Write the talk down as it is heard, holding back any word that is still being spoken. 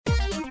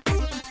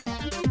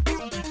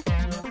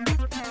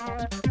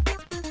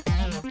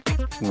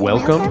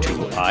Welcome to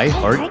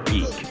iHeart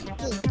Geek.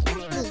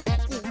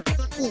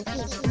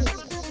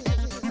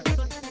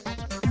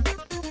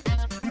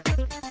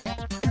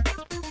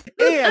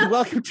 And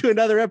welcome to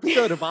another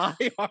episode of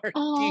iHeart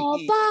All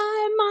Geek.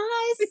 by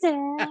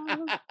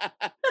myself.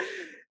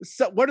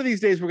 So one of these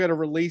days we're going to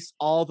release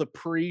all the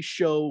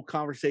pre-show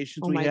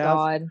conversations we have. Oh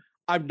my God.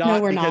 I'm not.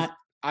 No, we're because not.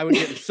 I would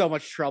get in so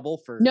much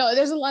trouble for. No,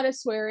 there's a lot of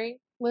swearing,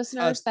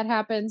 listeners. That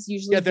happens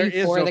usually there is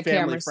before no the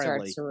camera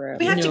family-friendly. starts to rip.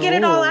 We have to get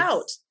it all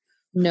out.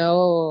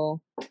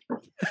 No.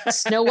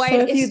 Snow White.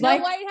 if if you'd Snow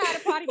like- White had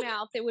a potty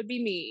mouth, it would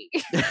be me.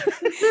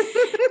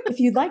 If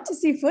you'd like to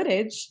see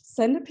footage,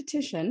 send a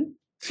petition.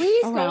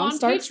 Please go Around, on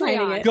start signing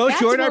Patreon. it. Go That's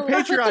join our where we'll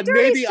put the Patreon.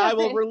 dirty Maybe I stuff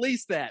will in.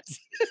 release that.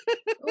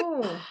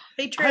 Ooh,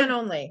 Patreon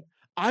only.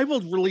 I will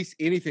release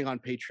anything on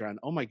Patreon.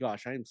 Oh my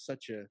gosh, I am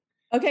such a.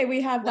 Okay,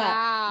 we have that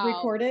Wow.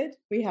 recorded.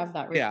 We have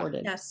that Yeah.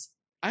 recorded. Yes.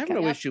 I have Okay.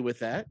 no Yep. issue with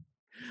that.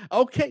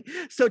 Okay,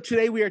 so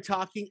today we are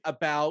talking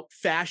about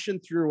fashion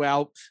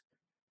throughout,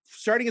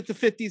 starting at the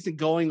 50s and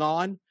going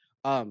on.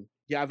 Yeah,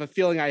 I have a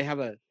feeling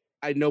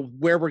I know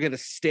where we're going to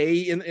stay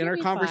in You'll our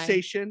be fine.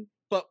 conversation,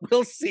 but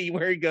we'll see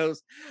where he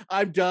goes.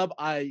 I'm Dub.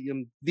 I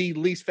am the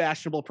least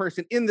fashionable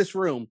person in this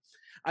room.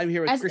 I'm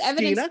here with As Christina.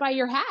 evidenced by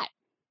your hat.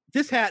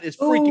 This hat is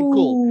freaking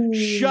cool.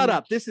 Shut Ooh.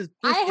 up. This is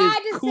I had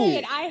to cool. say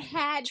it. I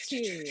had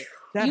to.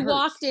 That You hurts.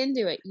 walked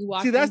into it. You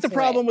walked See, that's the into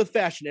problem it. with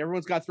fashion.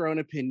 Everyone's got their own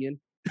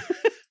opinion.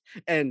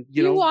 And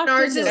you You know, walked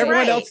Ours into is it. everyone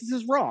right. else's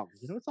is wrong.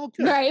 You know, it's all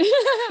good. Right.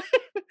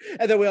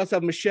 And then we also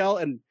have Michelle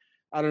and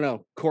I don't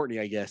know, Courtney,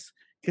 I guess.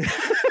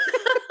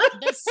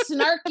 The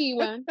snarky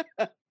one.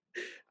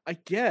 I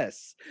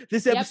guess.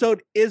 This Yep.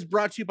 episode is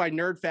brought to you by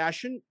Nerd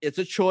Fashion. It's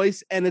a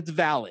choice and it's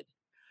valid.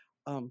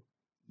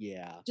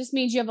 Yeah. Just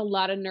means you have a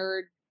lot of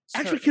nerd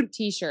Actually, can-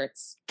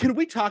 t-shirts. Can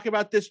we talk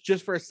about this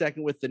just for a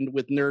second with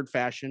Nerd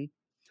Fashion?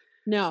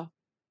 No.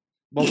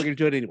 Well, we're gonna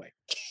do it anyway.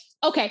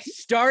 Okay.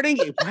 Starting,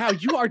 wow,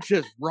 you are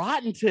just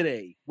rotten today.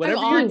 I'm Whatever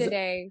on you're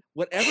today.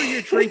 whatever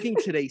you're drinking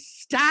today,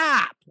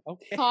 stop.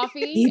 Okay.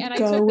 Coffee, Keep and I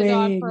took the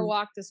dog for a going.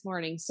 walk this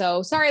morning.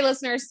 So sorry,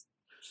 listeners.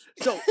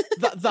 So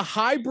the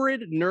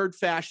hybrid nerd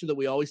fashion that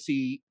we always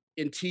see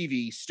in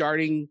TV,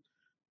 starting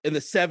in the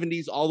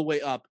 70s all the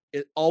way up,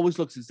 it always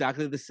looks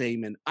exactly the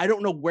same. And I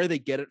don't know where they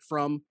get it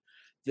from.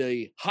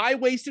 The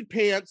high-waisted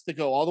pants that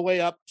go all the way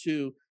up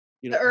to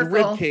the Urkel.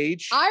 rib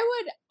cage. I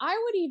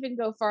would even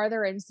go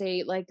farther and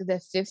say like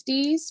the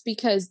 50s,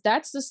 because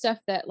that's the stuff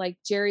that like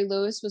Jerry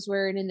Lewis was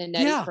wearing in the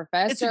Nutty Yeah,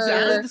 Professor, It's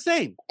exactly the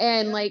same.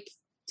 and Yeah. like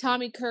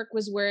Tommy Kirk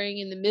was wearing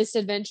in the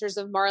Misadventures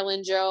of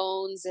Marlon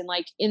Jones, and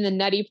like in the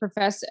Nutty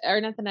Professor,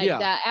 or not the Nutty, Yeah.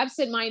 the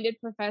Absent-Minded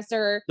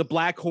Professor. The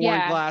black horn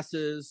Yeah.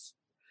 glasses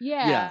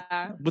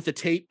Yeah. with the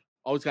tape.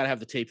 Always got to have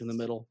the tape in the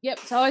middle. Yep.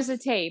 It's always a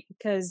tape,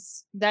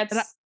 because that's.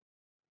 I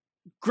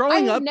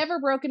Growing have up, never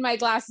broken my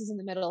glasses in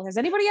the middle. Has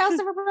anybody else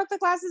ever broke the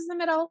glasses in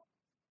the middle?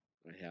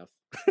 I have.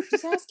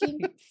 Just asking.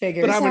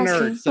 Figures. But I'm a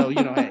asking. nerd, so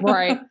hey.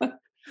 Right.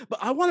 But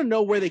I want to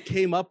know where they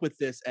came up with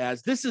this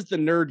as this is the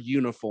nerd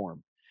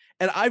uniform.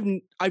 And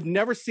I've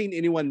never seen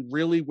anyone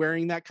really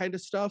wearing that kind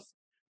of stuff,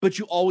 but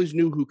you always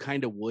knew who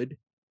kind of would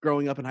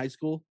growing up in high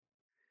school.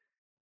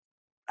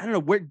 I don't know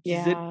where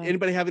Yeah.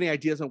 anybody have any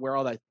ideas on where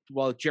all that,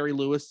 well, Jerry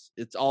Lewis,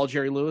 it's all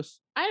Jerry Lewis.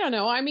 I don't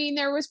know. I mean,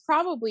 there was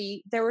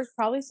probably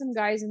some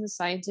guys in the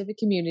scientific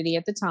community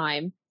at the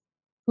time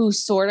who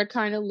sort of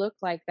kind of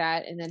looked like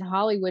that, and then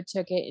Hollywood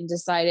took it and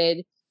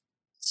decided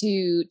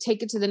to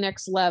take it to the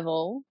next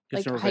level, Get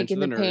like some Revenge of hiking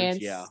the the Nerds,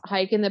 pants, yeah.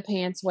 hiking the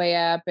pants way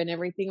up, and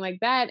everything like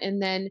that,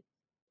 and then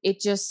it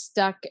just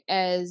stuck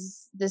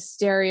as the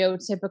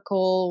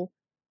stereotypical.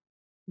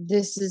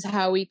 This is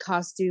how we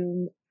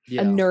costume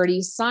Yeah. a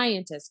nerdy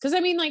scientist, because I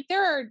mean, like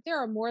there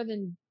are more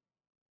than,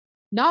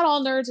 not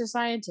all nerds are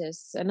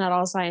scientists and not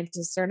all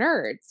scientists are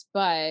nerds,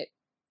 but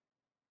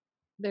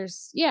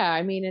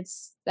I mean,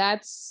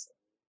 that's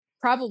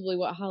probably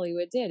what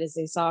Hollywood did, is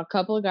they saw a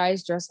couple of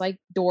guys dressed like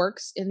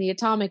dorks in the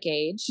atomic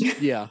age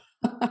Yeah.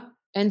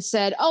 and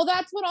said, oh,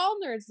 that's what all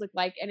nerds look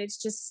like, and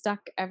it's just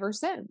stuck ever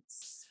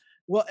since.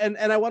 Well, and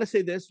I want to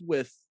say this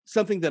with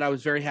something that I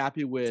was very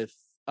happy with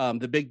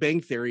the Big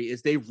Bang Theory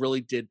is they really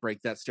did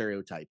break that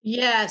stereotype.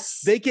 Yes.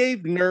 They gave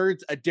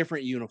nerds a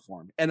different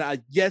uniform.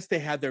 And yes, they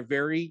had their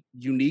very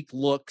unique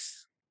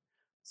looks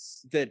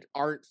that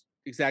aren't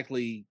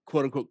exactly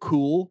quote unquote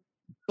cool,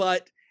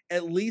 but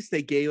at least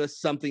they gave us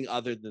something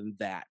other than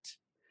that.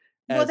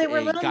 Well, as they were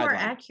a little more guideline.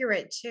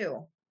 accurate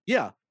too.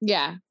 Yeah.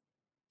 Yeah,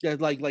 Yeah,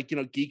 like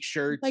geek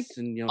shirts Like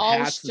and all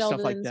hats and stuff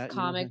like Sheldon's that.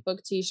 comic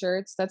book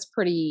T-shirts. That's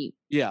pretty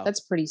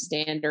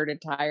standard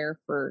attire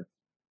for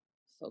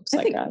folks I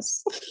like think-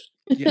 us.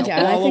 Yeah,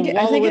 and I think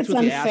Wallowitz it's with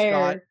the unfair.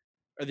 ascot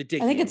or the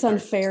Dickie, I think I'm it's sorry.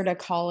 unfair to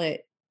call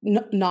it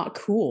not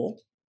cool.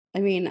 I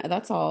mean,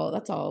 that's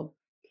all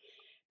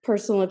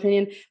personal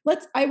opinion.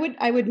 I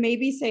would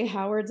maybe say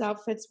Howard's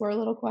outfits were a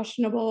little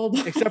questionable,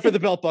 but Except for the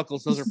belt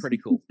buckles, those are pretty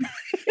cool.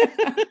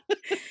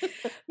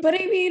 but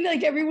I mean,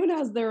 like everyone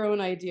has their own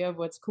idea of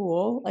what's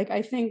cool. Like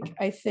I think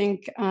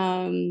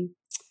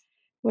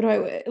what do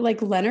I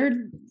like?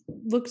 Leonard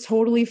looks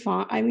totally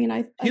fine. I mean,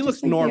 I He just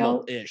looks think they all-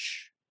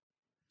 normal-ish.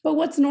 but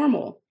what's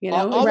normal? You know,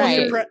 Almost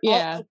Right.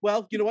 yeah.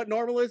 Well, you know what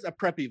normal is? A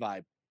preppy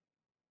vibe.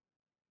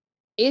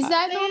 Is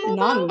that Eh, normal?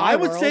 not in though? my I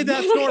would say world.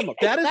 that's normal.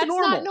 That is That's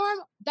normal. not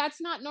normal.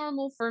 That's not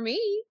normal for me.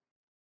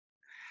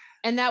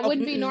 And that Oh,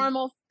 wouldn't be mm-mm.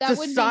 normal. That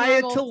wouldn't be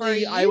normal for Societally,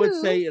 you. I would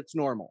say it's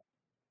normal.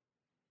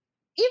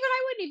 Even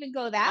I wouldn't even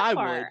go that I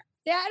far. would.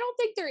 Yeah, I don't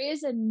think there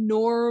is a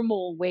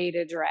normal way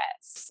to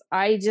dress.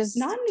 I just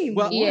Not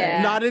anymore. Well,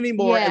 Yeah. not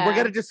anymore. And we're Yeah.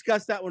 going to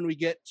discuss that when we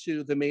get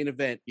to the main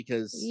event,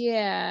 because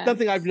yeah.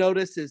 something I've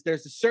noticed is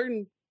there's a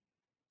certain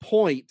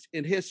point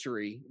in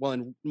history, well,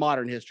 in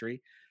modern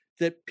history,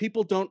 that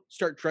people don't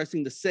start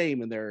dressing the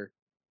same, and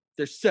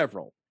there's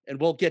several. And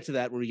we'll get to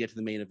that when we get to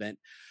the main event.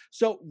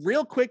 So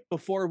real quick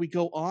before we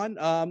go on,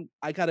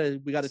 we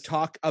gotta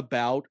talk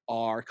about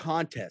our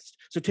contest.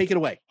 So take it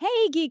away.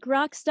 Hey, Geek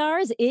Rock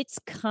Stars, it's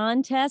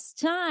contest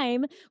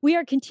time. We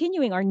are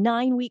continuing our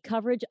 9-week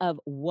coverage of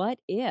What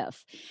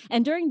If.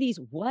 And during these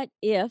What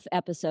If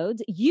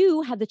episodes,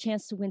 you have the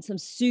chance to win some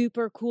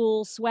super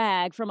cool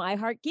swag from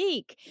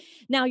iHeartGeek.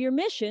 Now, your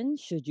mission,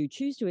 should you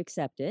choose to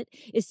accept it,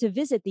 is to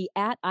visit the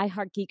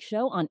 @iHeartGeek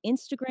Show on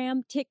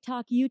Instagram,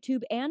 TikTok,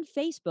 YouTube, and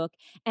Facebook,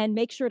 and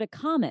make sure to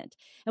comment.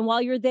 And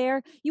while you're there,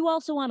 you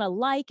also want to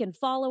like and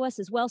follow us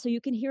as well so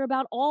you can hear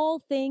about all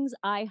things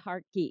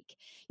iHeartGeek.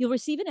 You'll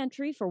receive an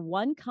entry for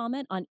one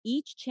comment on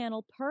each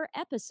channel per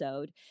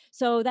episode.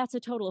 So that's a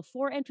total of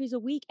 4 entries a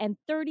week and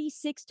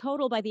 36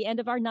 total by the end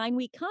of our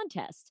 9-week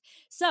contest.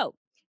 So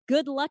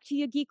good luck to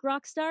you, Geek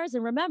Rock Stars.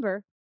 And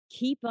remember,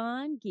 keep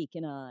on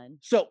geeking on.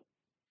 So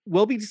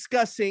we'll be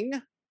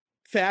discussing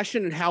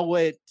fashion and how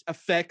it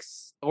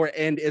affects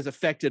and is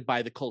affected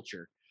by the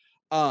culture.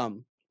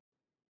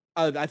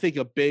 I think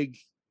a big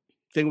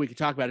thing we could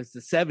talk about is the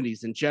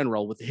 70s in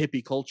general with the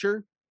hippie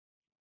culture.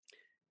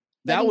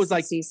 That was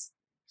like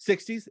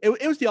 60s.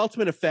 It was the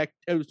ultimate effect.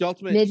 It was the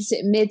ultimate mid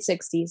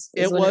 60s.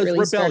 It when was it really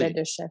rebellion. started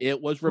to shift.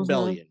 It was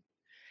rebellion.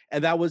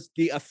 And that was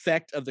the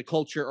effect of the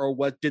culture, or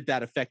what did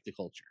that affect the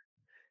culture?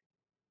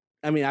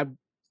 I mean,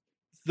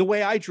 the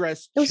way I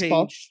dressed It was cool.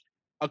 changed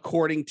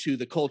according to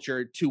the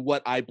culture, to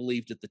what I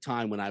believed at the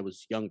time when I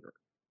was younger.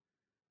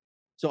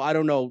 So I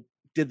don't know,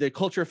 did the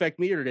culture affect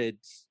me, or did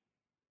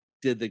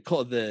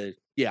the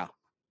yeah.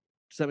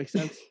 Does that make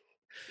sense?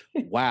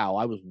 Wow,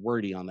 I was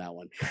wordy on that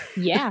one.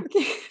 Yeah.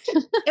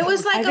 It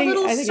was like a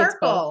little it's both.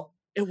 circle.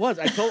 It was.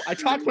 I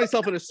talked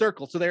myself in a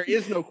circle, so there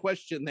is no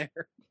question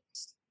there.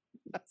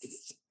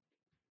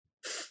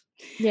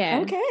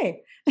 Yeah.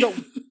 Okay. So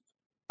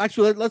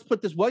actually, let's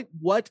put this.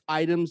 What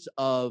items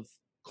of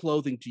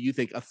clothing do you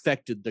think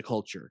affected the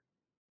culture?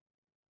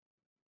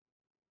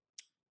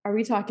 Are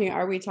we talking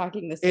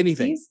the 60s?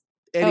 Anything.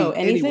 Anything?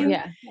 Anywhere.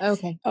 Yeah.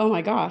 Okay. Oh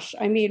my gosh.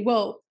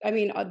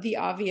 The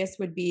obvious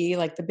would be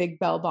like the big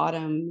bell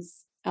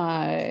bottoms,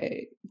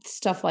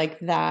 stuff like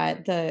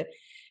that.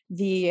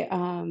 The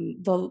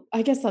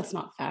I guess that's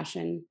not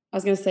fashion. I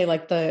was gonna say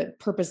like the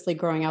purposely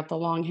growing out the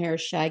long hair,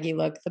 shaggy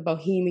look, the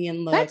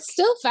bohemian look. That's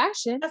still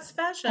fashion. That's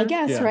fashion. I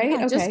guess, Yeah. right?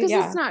 Yeah, Okay. just because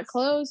yeah. it's not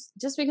clothes,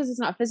 just because it's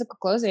not physical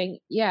clothing.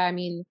 Yeah, I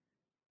mean,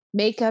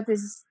 makeup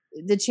is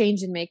the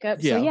change in makeup.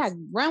 Yeah. So yeah,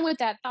 run with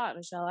that thought,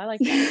 Michelle. I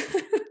like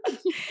that.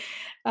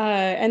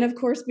 And of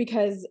course,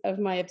 because of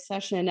my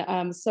obsession,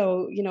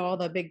 so all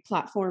the big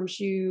platform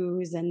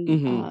shoes, and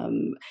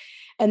Mhm.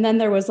 and then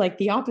there was like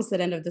the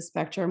opposite end of the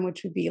spectrum,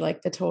 which would be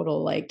like the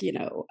total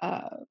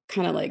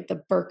kind of like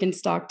the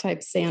Birkenstock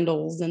type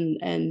sandals,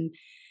 and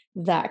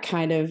that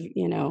kind of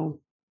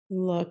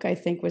look, I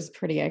think, was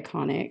pretty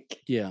iconic.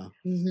 Yeah.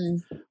 hmm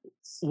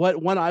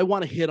What one I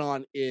want to hit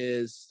on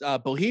is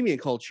bohemian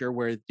culture,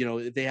 where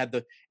they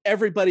had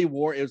everybody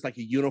wore, it was like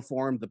a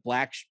uniform, the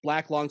black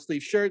long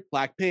sleeve shirt,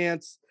 black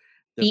pants,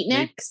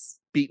 Beatniks.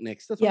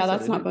 beatniks. That's what Yeah, I said,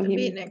 that's not isn't it?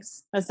 bohemian.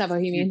 Beatniks. That's not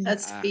bohemian.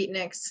 That's Ah.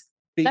 beatniks.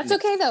 That's Beatniks.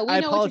 okay though. We I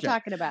know what apologize. you're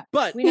talking about.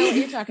 But We know what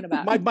you're talking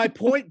about. my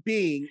point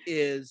being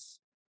is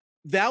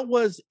that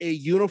was a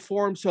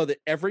uniform, so that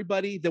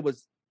everybody that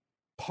was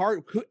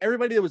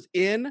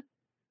in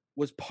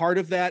was part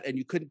of that, and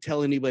you couldn't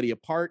tell anybody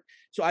apart.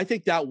 So I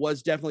think that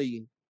was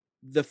definitely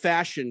the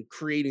fashion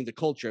creating the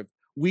culture.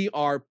 We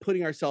are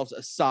putting ourselves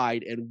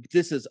aside, and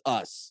this is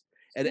us,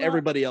 and Well,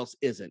 everybody else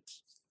isn't.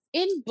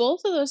 in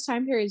both of those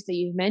time periods that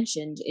you've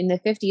mentioned, in the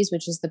 50s,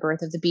 which is the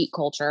birth of the beat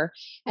culture,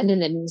 and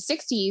then in the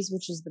 60s,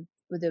 which is the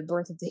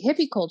birth of the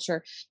hippie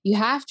culture, you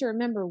have to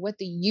remember what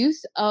the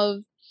youth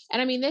of,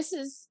 and I mean, this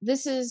is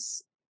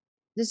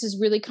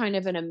really kind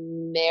of an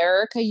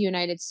America,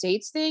 United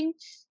States thing,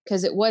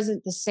 because it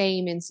wasn't the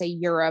same in, say,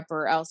 Europe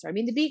or elsewhere. I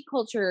mean, the beat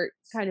culture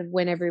kind of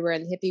went everywhere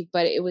in the hippie,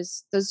 but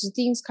those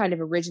things kind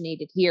of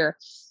originated here.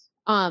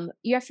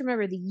 You have to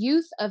remember the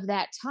youth of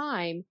that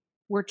time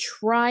were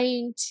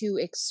trying to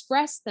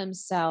express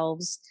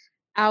themselves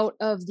out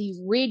of the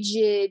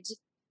rigid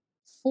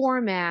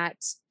format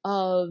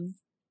of,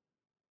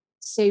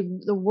 say,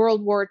 the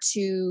World War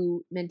II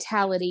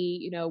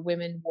mentality.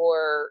 Women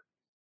wore,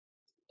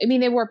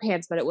 they wore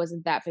pants, but it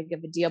wasn't that big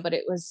of a deal. But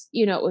it was,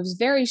 it was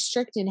very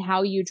strict in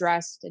how you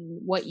dressed and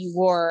what you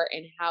wore,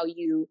 and how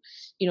you,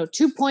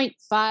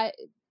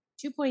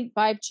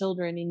 2.5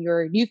 children in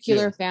your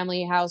nuclear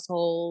family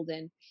household,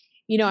 and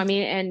You know, I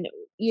mean, and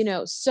you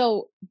know,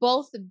 so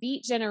both the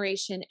Beat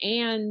generation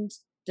and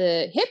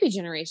the hippie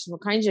generation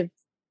were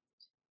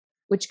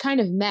which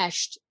kind of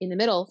meshed in the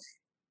middle.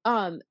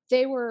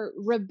 They were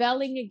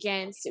rebelling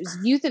against, it was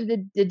youth of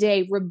the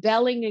day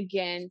rebelling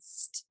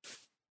against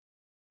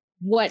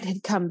what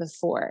had come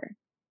before.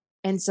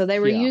 And so they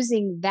were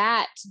using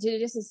that to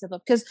distance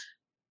themselves. Because,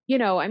 you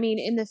know, I mean,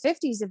 in the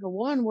 50s, if a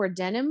woman wore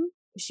denim,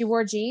 she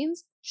wore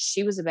jeans,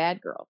 she was a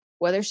bad girl.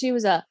 Whether she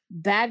was a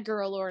bad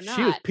girl or not.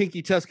 She was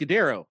Pinky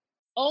Tuscadero.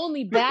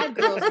 Only bad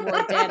girls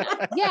wore denim.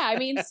 Yeah, I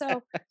mean,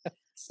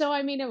 so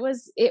I mean,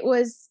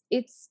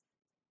 it's,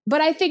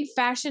 but I think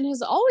fashion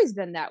has always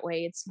been that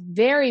way. It's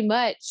very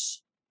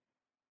much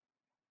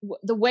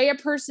the way a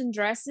person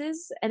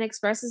dresses and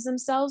expresses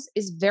themselves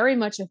is very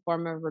much a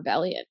form of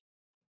rebellion.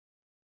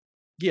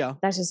 Yeah.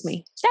 That's just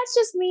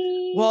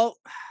me. Well,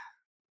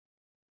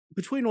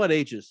 between what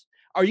ages?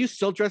 Are you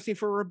still dressing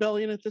for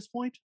rebellion at this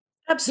point?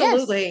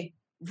 Absolutely. Yes.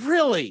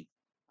 Really?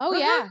 Oh,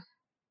 yeah.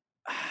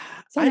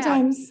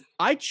 Sometimes.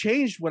 I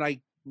changed when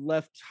I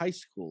left high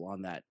school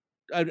on that.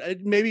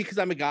 Maybe because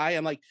I'm a guy.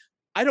 I'm like,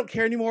 I don't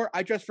care anymore.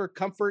 I dress for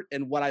comfort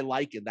and what I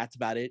like, and that's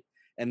about it.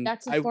 And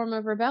that's a form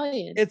of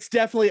rebellion. It's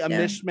definitely a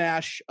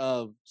mishmash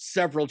of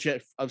several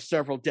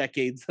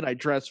decades that I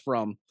dress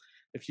from.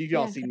 If you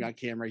all see me on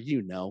camera,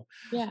 you know.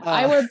 Yeah,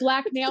 I wear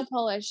black nail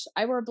polish.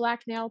 I wear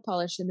black nail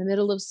polish in the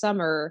middle of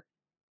summer,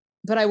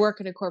 but I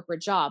work in a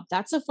corporate job.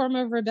 That's a form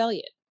of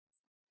rebellion.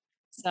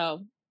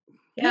 So,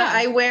 yeah,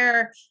 I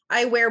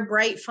wear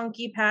bright,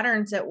 funky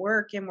patterns at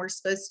work, and we're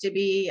supposed to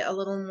be a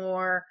little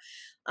more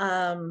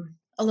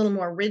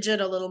rigid,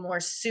 a little more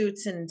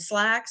suits and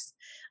slacks.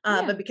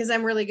 But because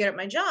I'm really good at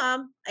my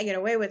job, I get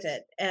away with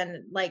it. And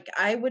like,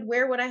 I would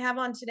wear what I have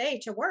on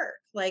today to work.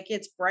 Like,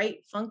 it's bright,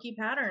 funky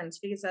patterns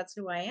because that's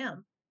who I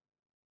am.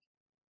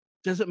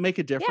 Does it make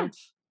a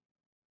difference?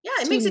 Yeah,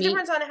 it makes a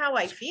difference on how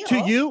I feel. To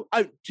you?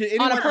 To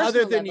anyone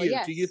other than level, you?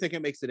 yes. Do you think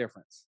it makes a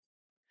difference?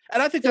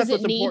 And I think that's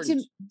what's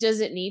important. Does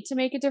it need to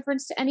make a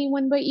difference to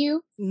anyone but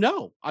you?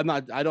 No, I'm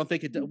not. I don't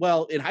think it does.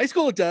 Well, in high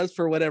school it does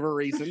for whatever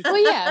reason.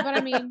 Well, yeah, but I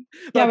mean,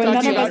 but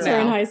none of us are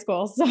in high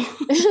school, so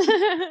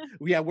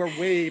yeah, we're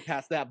way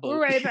past that boat.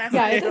 We're way past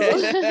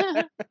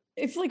that.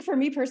 It's like, for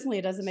me personally,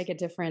 it doesn't make a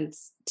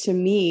difference to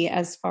me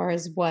as far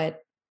as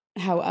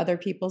how other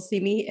people see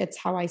me. It's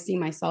how I see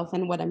myself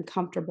and what I'm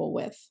comfortable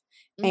with.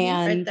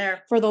 And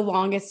for the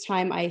longest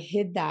time, I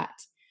hid that.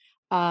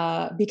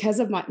 Because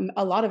of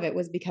a lot of it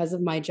was because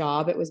of my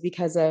job. It was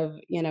because of,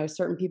 you know,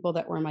 certain people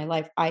that were in my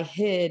life. I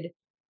hid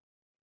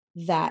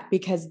that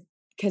because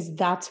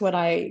that's what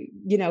I,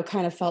 you know,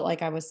 kind of felt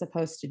like I was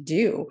supposed to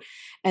do.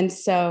 And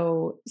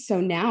so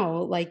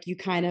now, like, you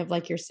kind of,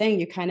 like you're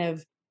saying, you kind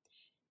of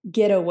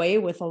get away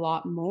with a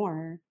lot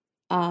more.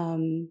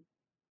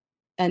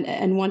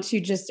 And once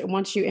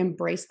you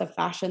embrace the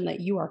fashion that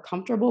you are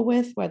comfortable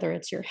with, whether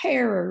it's your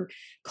hair or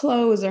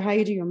clothes or how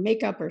you do your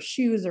makeup or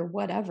shoes or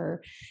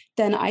whatever,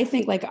 then I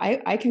think, like,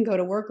 I can go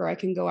to work or I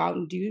can go out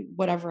and do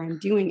whatever I'm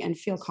doing and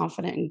feel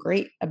confident and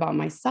great about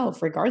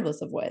myself,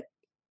 regardless of what,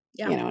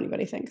 you know,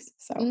 anybody thinks.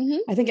 So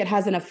I think it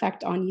has an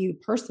effect on you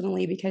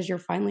personally because you're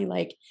finally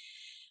like,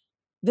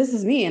 this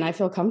is me and I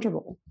feel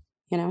comfortable.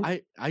 You know,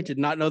 I did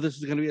not know this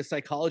was going to be a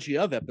Psychology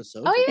of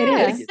episode. Oh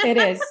yeah, it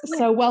is.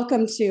 So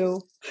welcome to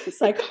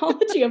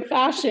Psychology of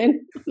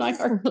Fashion.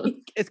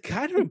 It's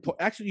kind of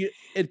important. Actually,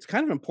 it's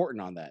kind of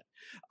important on that.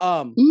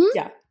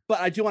 Yeah. But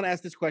I do want to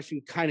ask this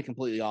question kind of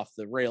completely off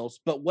the rails.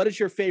 But what is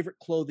your favorite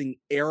clothing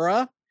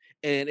era?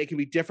 And it can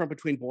be different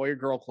between boy or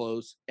girl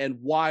clothes. And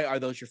why are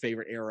those your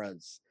favorite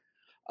eras?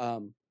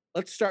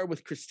 Let's start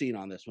with Christine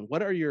on this one.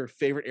 What are your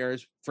favorite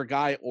eras for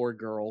guy or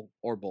girl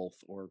or both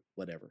or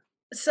whatever?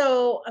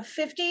 So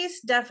 50s,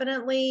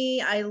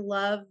 definitely. I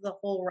love the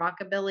whole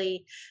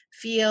rockabilly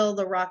feel,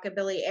 the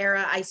rockabilly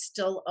era. I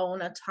still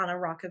own a ton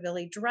of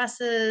rockabilly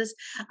dresses.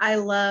 I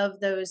love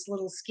those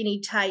little skinny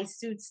tie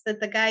suits that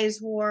the guys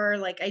wore.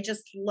 Like, I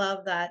just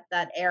love that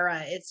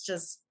era.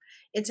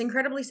 It's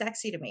incredibly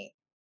sexy to me.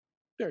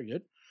 Very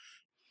good.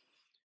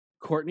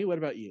 Courtney, what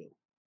about you?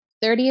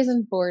 30s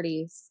and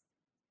 40s.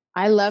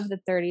 I love the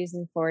 30s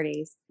and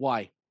 40s.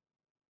 Why?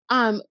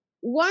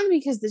 One,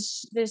 because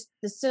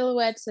the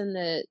silhouettes and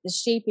the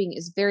shaping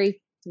is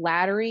very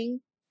flattering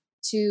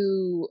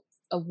to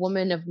a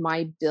woman of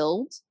my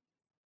build.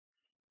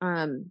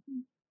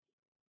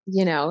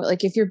 You know,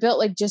 like if you're built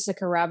like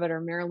Jessica Rabbit or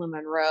Marilyn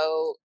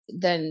Monroe,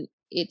 then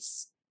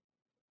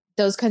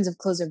those kinds of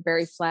clothes are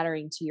very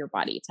flattering to your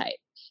body type.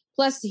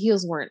 Plus the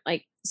heels weren't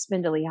like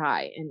spindly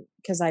high, and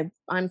because I'm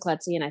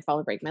klutzy and I fall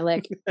to break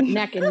my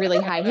neck in really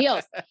high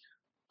heels.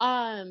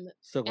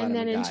 So glad and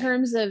then in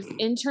terms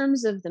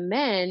of the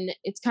men,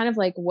 it's kind of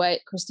like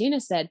what Christina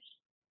said.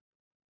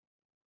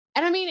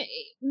 And I mean,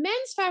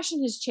 men's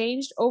fashion has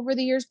changed over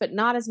the years, but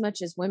not as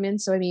much as women.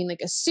 So I mean, like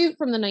a suit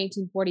from the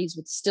 1940s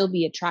would still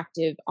be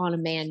attractive on a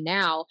man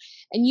now.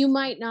 And you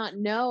might not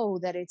know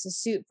that it's a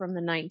suit from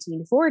the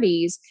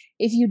 1940s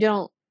if you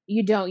don't,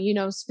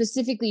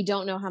 specifically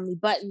don't know how many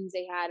buttons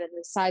they had and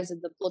the size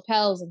of the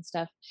lapels and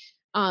stuff.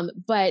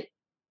 But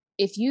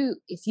if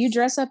you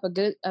dress up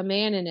a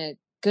man in a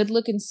good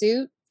looking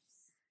suit,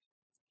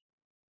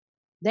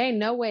 there ain't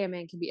no way a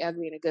man can be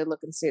ugly in a good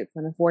looking suit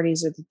from the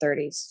 40s or the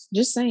 30s.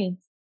 Just saying.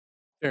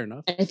 Fair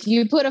enough. And if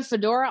you put a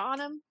fedora on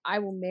him, I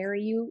will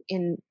marry you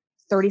in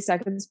 30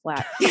 seconds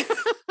flat.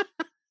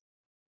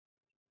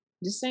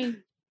 Just saying.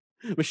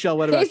 Michelle,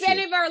 what In about case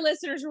any of our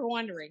listeners were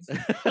wondering.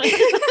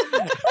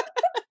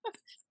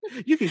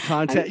 you can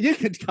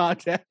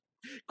contact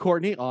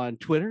Courtney on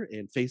Twitter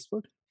and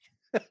Facebook.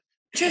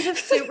 Choose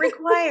suit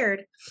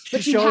required.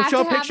 But you show have a to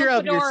have picture a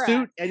of your fedora.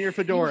 suit and your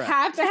fedora. You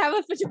have to have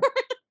a fedora.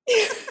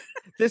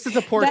 This is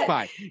a pork That-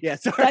 pie. Yeah,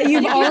 sorry. that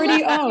you've If you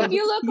already look- owned. If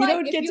you look You like,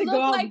 don't if get you to look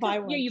go out like, and buy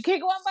one. Yeah, you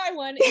can't go out and buy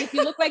one. If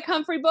you look like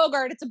Humphrey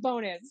Bogart, it's a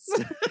bonus.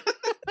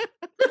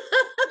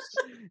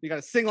 You got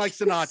to sing like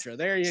Sinatra.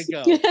 There you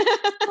go.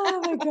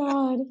 Oh my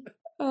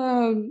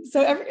god.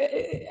 So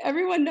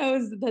everyone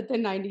knows that the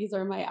 90s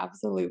are my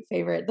absolute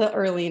favorite, the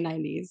early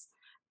 90s.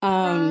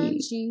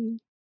 Crunchy.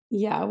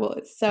 Yeah,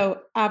 well,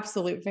 so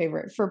absolute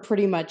favorite for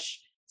pretty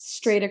much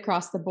straight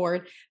across the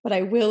board. But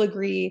I will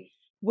agree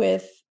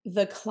with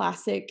the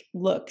classic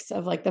looks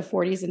of like the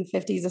 40s and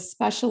 50s,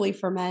 especially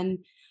for men.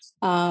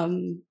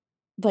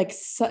 Like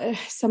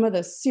some of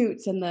the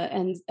suits and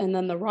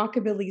then the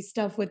rockabilly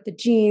stuff with the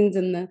jeans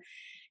and the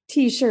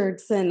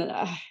t-shirts and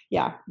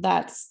yeah,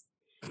 that's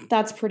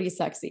pretty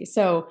sexy.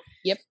 So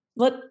Yep.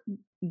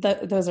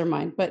 Those are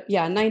mine. But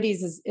yeah, 90s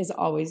is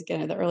always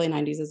the early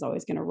 90s is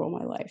always gonna rule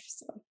my life.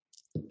 So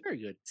Very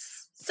good.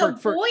 So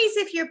For- boys,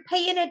 if you're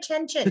paying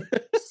attention,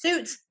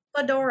 suits,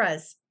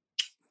 fedoras.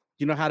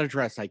 You know how to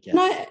dress, I guess.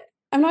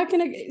 I'm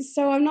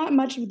not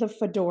much of the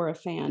fedora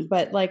fan,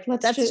 but like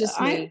That's just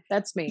me.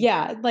 That's me.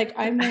 Yeah, like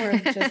I'm more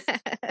of just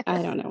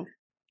I don't know.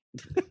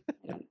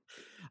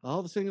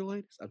 All the single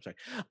ladies. I'm sorry.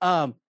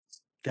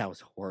 That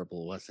was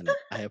horrible, wasn't it?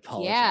 I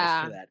apologize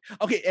Yeah. for that.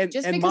 Okay, and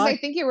Just and because my, I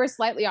think you were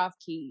slightly off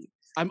key.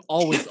 I'm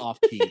always off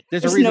key.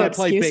 There's a There's reason no I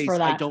play excuse bass. for I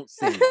that. don't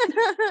sing.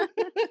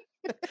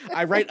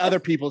 I write other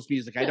people's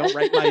music. I don't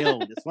write my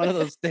own. It's one of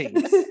those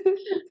things.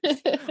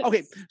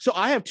 Okay, so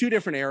I have two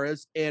different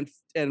eras, and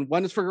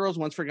one is for girls,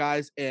 one's for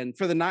guys. And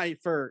for the night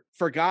for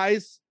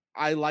guys,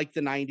 I like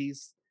the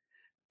 90s,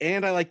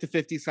 and I like the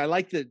 50s. I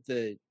like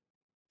the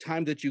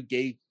time that you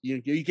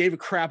gave a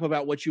crap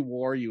about what you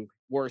wore. You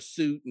wore a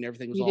suit and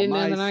everything was You all didn't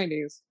nice. in the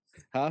 90s.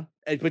 Huh?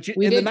 But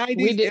We in did- the 90s,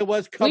 we did- it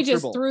was We comfortable.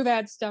 just threw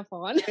that stuff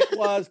on. It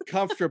was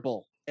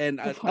comfortable, and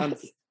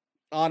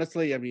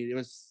honestly, I mean, it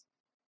was.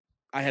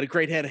 I had a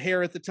great head of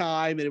hair at the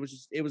time, and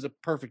it was a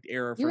perfect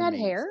era for You me. had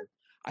hair? So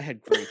I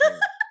had great hair.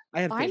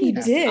 I had I need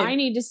to. fantastic. did. I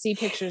need to see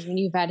pictures when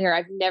you've had hair.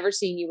 I've never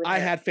seen you with I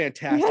hair. had You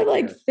fantastic. had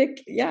like hair.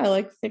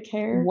 thick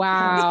hair.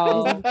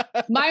 Wow. and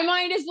My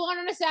mind is blown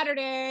on a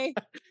Saturday.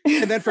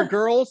 then for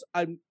girls,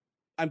 I'm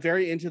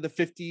very into the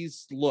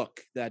 50s look.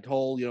 That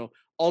whole,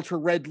 ultra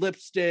red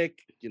lipstick,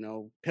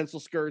 pencil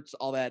skirts,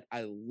 all that.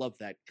 I love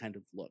that kind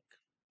of look.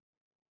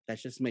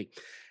 That's just me.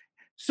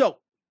 So,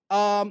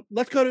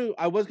 let's go to.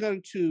 I was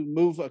going to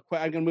move. I'm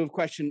going to move a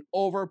question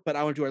over, but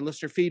I want to do our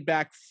listener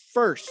feedback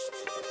first.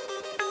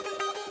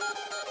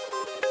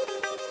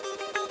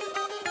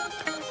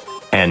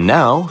 And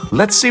now,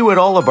 let's see what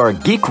all of our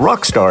geek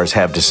rock stars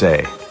have to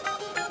say.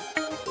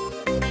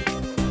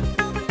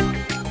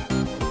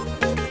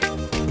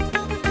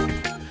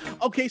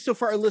 Okay, so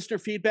for our listener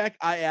feedback,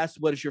 I asked,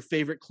 what is your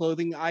favorite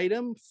clothing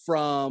item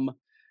from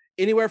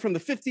anywhere from the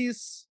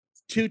 50s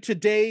to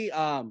today?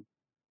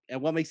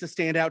 And what makes it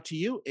stand out to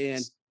you?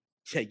 And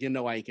I ain't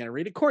going to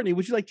read it. Courtney,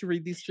 would you like to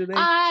read these today?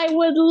 I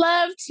would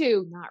love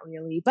to. Not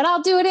really, but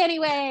I'll do it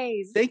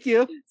anyways. Thank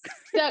you.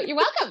 So you're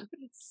welcome.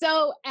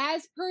 So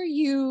as per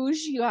usual,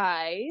 you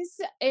guys,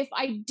 if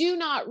I do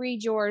not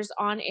read yours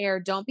on air,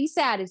 don't be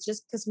sad. It's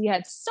just because we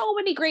had so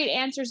many great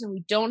answers and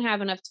we don't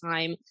have enough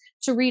time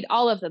to read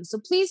all of them. So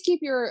please keep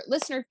your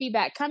listener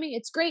feedback coming.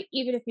 It's great.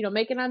 Even if you don't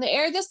make it on the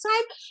air this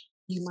time,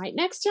 you might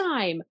next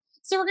time.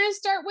 So we're going to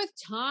start with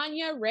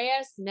Tanya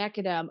Reyes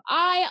Nekadum.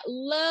 I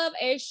love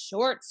a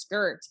short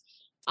skirt.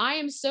 I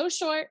am so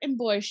short and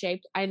boy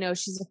shaped. I know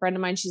she's a friend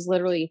of mine. She's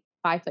literally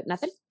 5 foot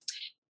nothing.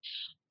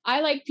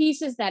 I like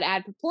pieces that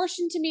add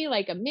proportion to me,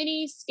 like a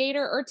mini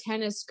skater or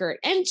tennis skirt.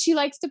 And she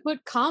likes to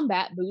put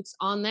combat boots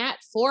on that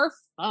for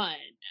fun.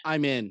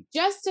 I'm in.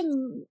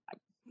 Justin,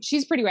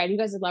 she's pretty right. You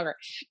guys would love her.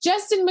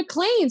 Justin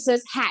McLean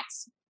says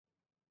hats.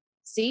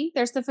 See,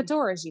 there's the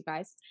fedoras, you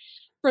guys.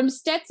 From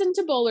Stetson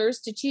to bowlers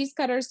to cheese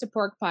cutters to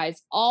pork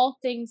pies, all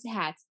things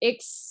hats,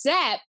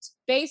 except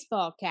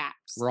baseball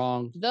caps.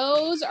 Wrong.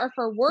 Those are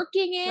for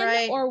working in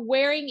Right. or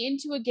wearing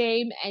into a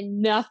game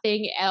and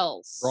nothing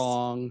else.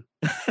 Wrong.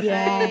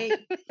 Yeah. Right.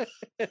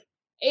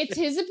 It's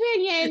his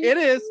opinion. It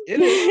is.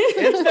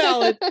 It's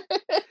valid.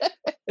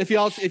 If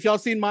y'all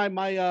seen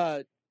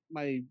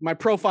my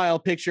profile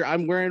picture,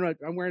 I'm wearing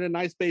a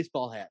nice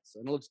baseball hat, so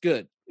it looks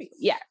good.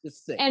 Yeah.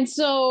 Just say. And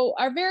so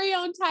our very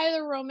own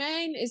Tyler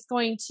Romaine is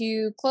going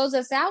to close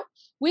us out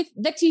with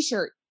the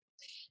t-shirt.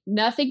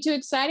 Nothing too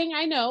exciting,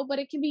 I know, but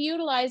it can be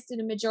utilized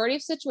in a majority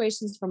of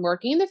situations, from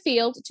working in the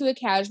field to a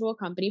casual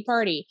company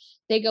party.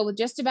 They go with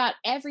just about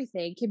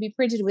everything, can be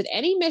printed with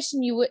any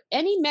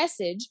any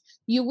message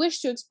you wish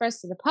to express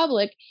to the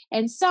public,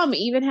 and some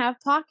even have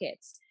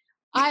pockets.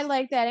 I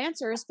like that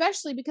answer,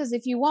 especially because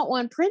if you want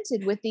one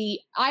printed with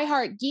the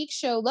iHeart Geek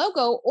Show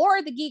logo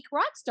or the Geek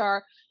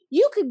Rockstar,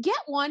 you could get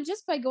one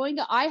just by going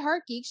to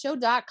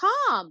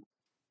iHeartGeekShow.com.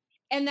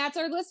 And that's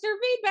our listener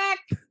feedback.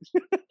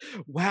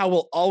 Wow,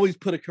 we'll always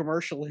put a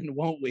commercial in,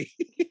 won't we?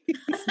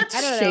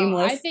 I don't know.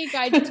 Shameless. I think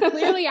I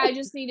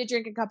just need to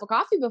drink a cup of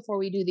coffee before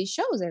we do these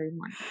shows every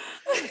morning.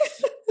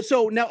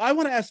 So now I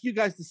want to ask you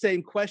guys the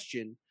same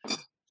question.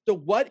 So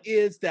what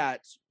is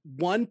that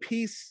one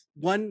piece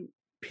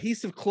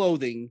of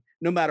clothing,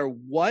 no matter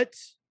what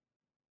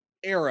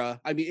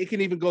era? I mean, it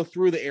can even go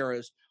through the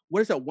eras.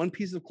 What is that one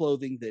piece of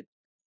clothing that,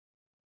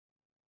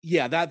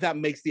 that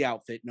makes the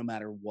outfit no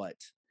matter what?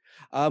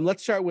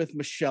 Let's start with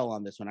Michelle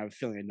on this one. I have a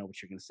feeling I know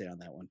what you're going to say on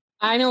that one.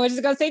 I know what she's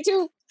going to say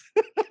too.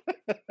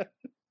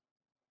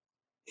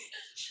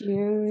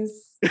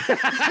 Shoes.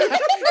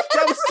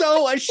 That was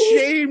so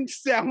ashamed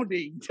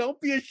sounding. Don't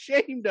be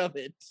ashamed of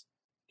it.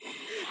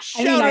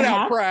 Shout it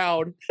out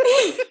proud.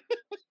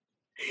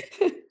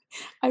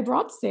 I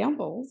brought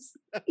samples.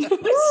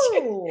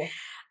 Ooh.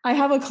 I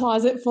have a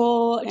closet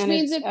full, Which and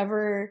means it's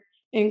ever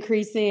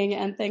increasing.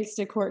 And thanks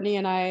to Courtney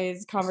and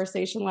I's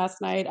conversation last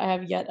night, I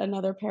have yet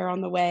another pair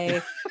on the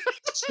way.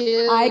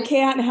 I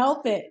can't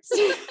help it.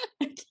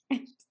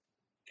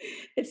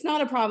 It's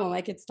not a problem.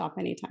 I could stop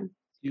anytime.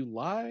 You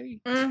lie.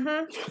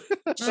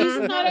 She's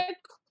not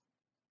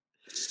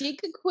she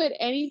could quit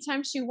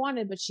anytime she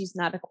wanted, but she's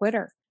not a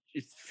quitter.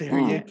 There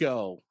you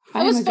go.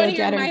 That was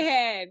funnier in my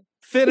head.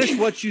 Finish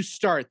what you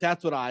start.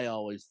 That's what I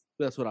always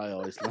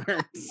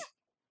learn.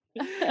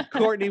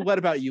 Courtney, what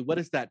about you? What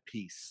is that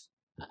piece?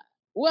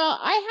 Well,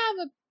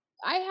 I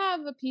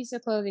have a piece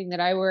of clothing that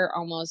I wear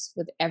almost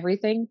with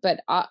everything, but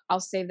I'll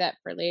save that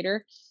for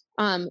later.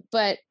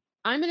 But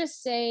I'm gonna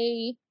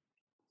say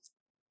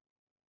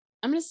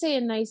a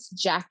nice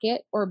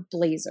jacket or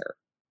blazer,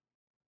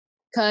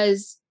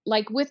 because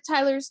like with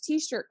Tyler's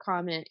t-shirt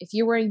comment, if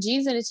you're wearing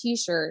jeans and a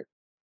t-shirt,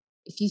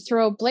 if you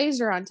throw a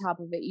blazer on top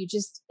of it, you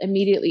just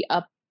immediately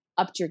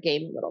upped your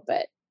game a little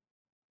bit.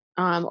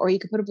 Or you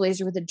could put a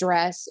blazer with a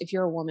dress if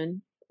you're a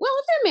woman. Well,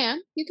 if you're a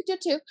man, you could do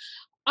it too.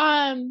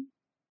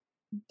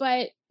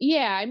 But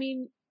yeah, I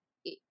mean,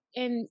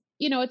 and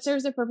it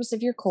serves the purpose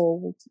if you're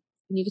cold.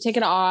 You can take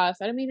it off.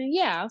 I mean,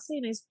 yeah, I'll say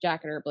a nice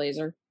jacket or a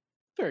blazer.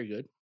 Very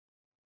good.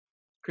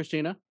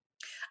 Christina?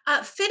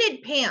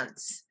 Fitted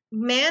pants,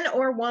 man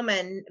or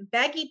woman.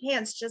 Baggy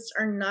pants just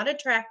are not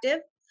attractive.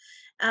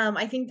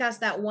 I think that's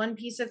that one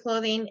piece of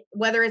clothing,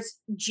 whether it's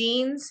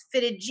jeans,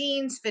 fitted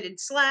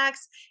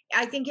slacks.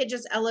 I think it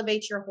just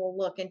elevates your whole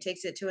look and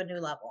takes it to a new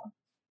level.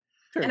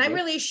 Very and good. I'm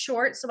really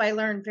short, so I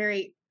learned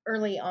very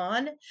early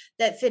on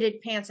that fitted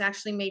pants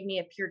actually made me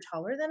appear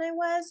taller than I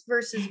was,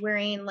 versus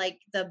wearing like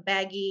the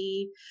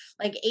baggy,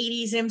 like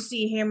 80s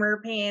MC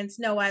Hammer pants.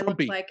 No, I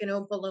look like an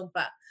Oompa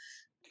Loompa.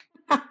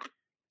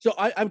 So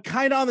I'm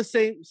kind of on the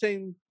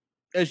same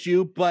as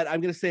you, but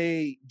I'm going to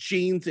say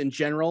jeans in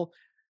general.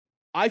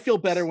 I feel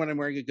better when I'm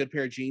wearing a good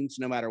pair of jeans,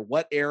 no matter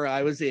what era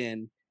I was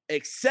in,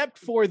 except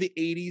for the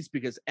 80s,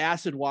 because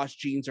acid wash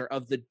jeans are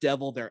of the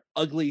devil. They're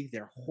ugly.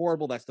 They're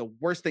horrible. That's the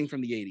worst thing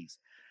from the 80s.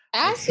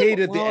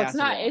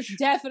 It's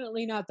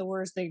definitely not the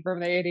worst thing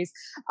from the 80s.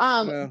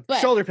 But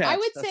shoulder pads. I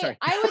would say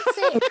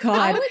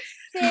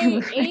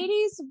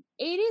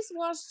 80s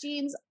wash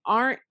jeans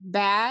aren't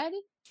bad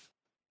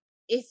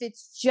if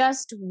it's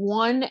just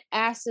one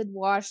acid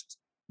washed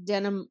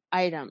denim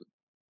item.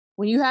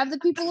 When you have the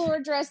people who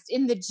are dressed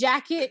in the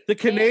jacket, the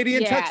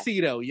Canadian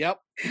tuxedo, yep.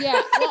 Yeah,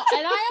 well,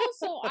 and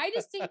I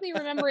distinctly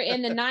remember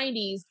in the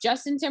 90s,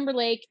 Justin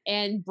Timberlake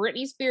and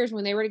Britney Spears,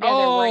 when they were together,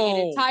 wearing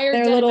an entire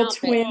their denim little outfit.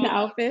 twin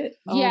outfit.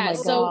 Yeah,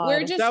 so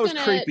we're just that was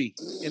creepy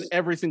in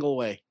every single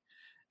way.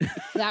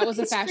 That was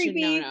a fashion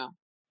no-no.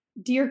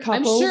 Dear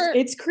couples,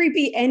 it's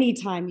creepy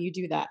anytime you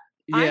do that.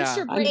 Yeah. I'm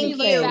sure Britney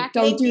looks back.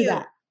 Don't do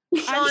that.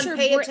 Sean,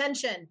 pay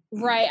attention.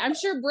 Right. I'm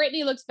sure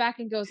Britney looks back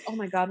and goes, "Oh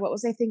my God, what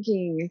was I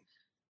thinking?"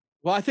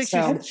 Well, I think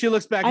she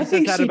looks back and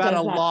says that about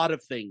a lot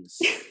of things.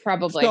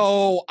 Probably.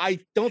 So I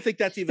don't think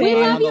that's even we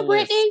on love the you,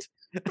 list.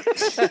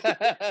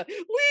 Britney.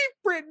 Leave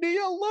Britney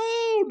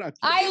alone.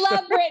 I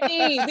love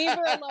Britney. Leave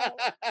her alone.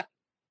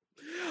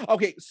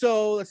 Okay,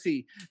 so let's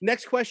see.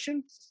 Next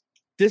question.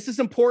 This is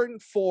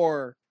important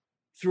for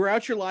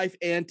throughout your life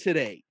and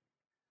today.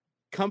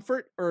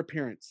 Comfort or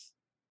appearance?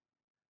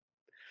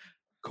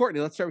 Courtney,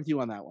 let's start with you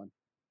on that one.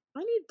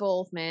 I need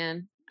both,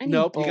 man.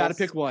 Nope, both. You got to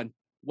pick one.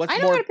 What's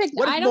what is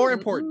more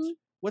important?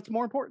 What's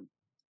more important?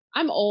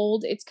 I'm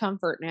old. It's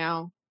comfort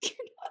now.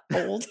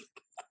 Old.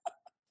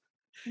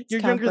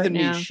 You're younger than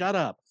me. Shut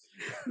up.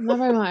 Not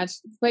very much.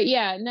 But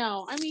yeah,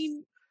 no. I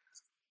mean,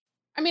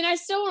 I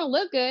still want to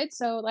look good,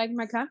 so like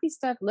my comfy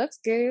stuff looks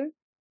good.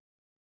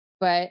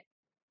 But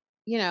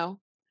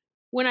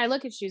when I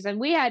look at shoes,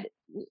 and we had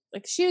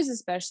like shoes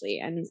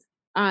especially, and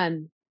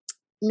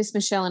Miss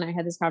Michelle and I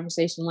had this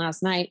conversation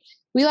last night.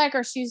 We like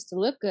our shoes to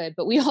look good,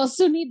 but we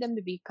also need them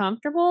to be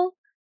comfortable,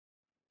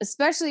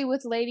 especially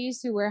with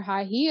ladies who wear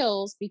high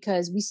heels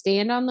because we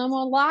stand on them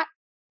a lot.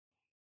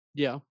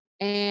 Yeah.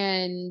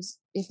 And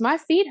if my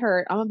feet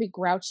hurt, I'm gonna be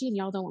grouchy, and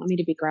y'all don't want me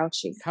to be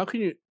grouchy. How can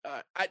you?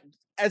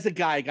 As a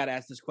guy, I got to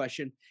ask this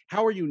question: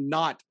 how are you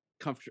not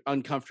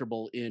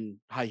uncomfortable in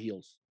high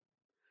heels?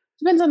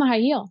 Depends on the high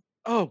heel.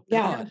 Oh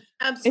Yeah. God,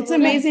 Absolutely. It's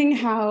amazing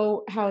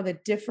how the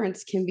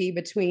difference can be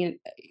between,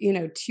 you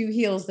know, two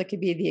heels that could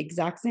be the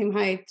exact same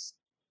height.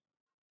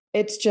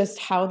 It's just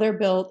how they're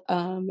built.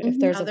 If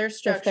there's How they're if there's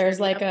structured,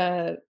 like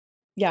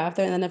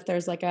if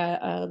there's like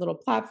a little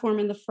platform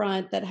in the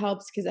front that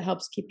helps because it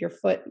helps keep your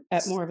foot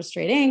at more of a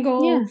straight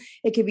angle. Yeah.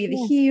 It could be the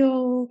Yeah.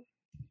 heel.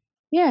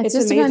 Yeah, it It's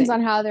just depends amazing.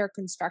 on how they're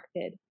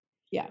constructed.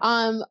 Yeah.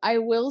 I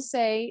will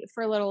say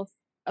for a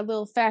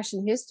little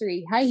fashion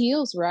history, high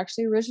heels were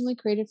actually originally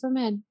created for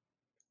men.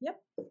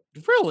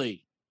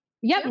 really?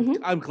 Yep. Mhm.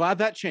 I'm glad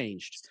that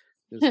changed.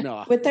 There's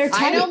no With their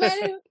I know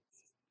tights. men who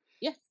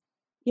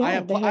Yeah, I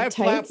have they I have tights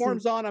and-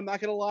 platforms on. I'm not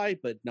gonna lie,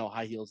 but no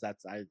high heels. I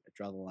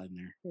draw the line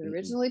there. were Mm-mm.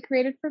 originally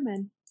created for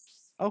men.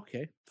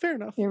 Okay, fair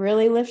enough. It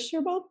really lifts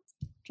your bum.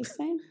 Just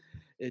saying.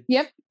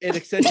 Yep. It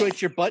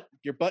accentuates your butt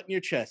and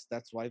your chest.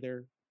 That's why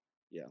they're,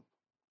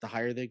 the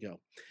higher they go.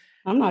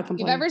 I'm not If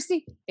complaining.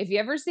 you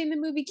ever seen the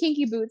movie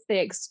Kinky Boots, they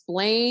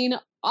explain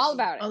all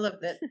about it. All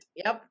of it.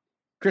 Yep.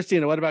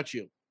 Christina, what about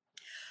you?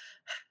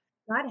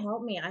 God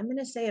help me. I'm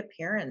gonna say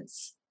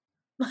appearance.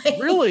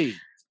 Like, Really?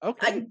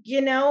 Okay.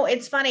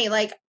 It's funny.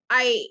 Like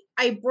I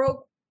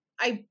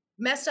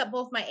messed up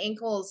both my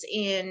ankles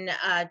in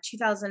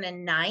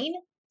 2009.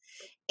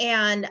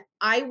 And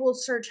I will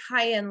search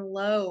high and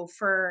low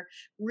for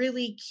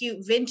really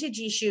cute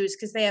vintagey shoes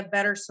because they have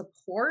better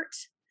support.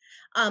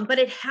 But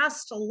it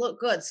has to look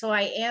good. So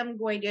I am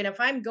going to, and if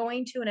I'm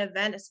going to an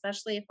event,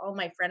 especially if all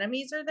my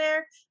frenemies are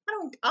there,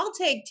 I'll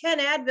take 10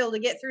 Advil to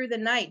get through the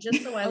night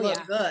just so I Oh, look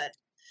yeah. good.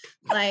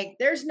 Like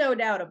there's no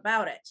doubt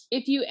about it.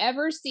 If you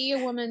ever see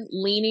a woman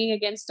leaning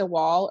against a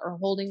wall or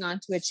holding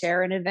onto a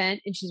chair at an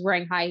event and she's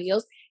wearing high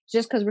heels, it's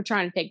just because we're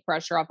trying to take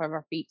pressure off of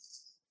our feet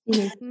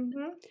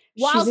Mm-hmm.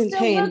 while She's in still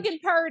pain. looking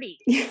purty.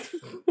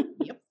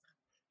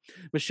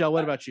 Michelle,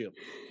 what about you?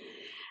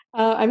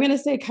 I'm going to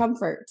say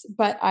comfort,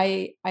 but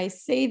I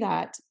say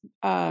that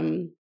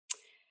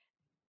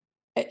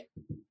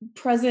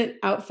present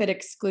outfit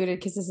excluded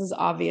because this is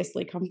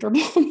obviously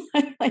comfortable.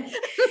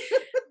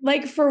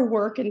 like for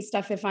work and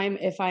stuff, if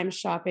I'm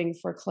shopping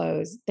for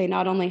clothes, they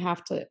not only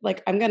have to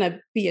I'm going to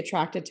be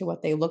attracted to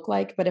what they look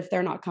like, but if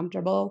they're not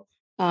comfortable,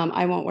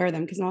 I won't wear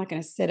them because I'm not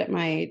going to sit at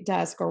my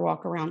desk or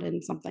walk around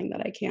in something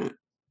that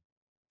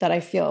I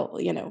feel,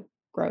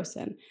 gross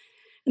in.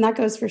 And that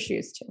goes for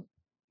shoes too.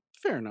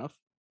 Fair enough.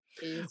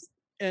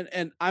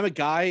 And I'm a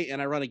guy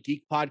and I run a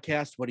geek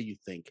podcast. What do you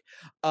think?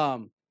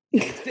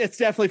 It's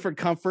definitely for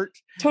comfort.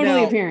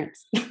 Totally Now,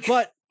 appearance.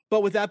 but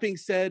with that being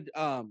said,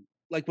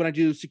 like when I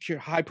do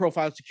high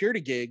profile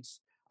security gigs,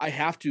 I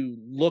have to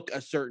look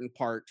a certain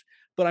part,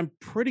 but I'm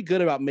pretty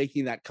good about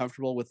making that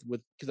comfortable with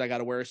because I got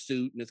to wear a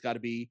suit and it's got to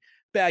be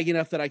baggy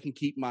enough that I can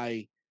keep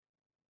my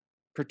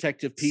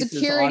protective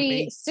pieces on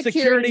me.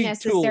 Security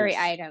necessary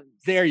tools. items.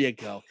 There you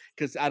go.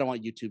 Because I don't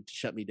want YouTube to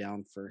shut me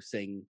down for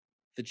saying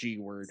the G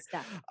word.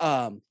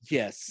 Stuff.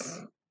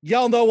 Yes.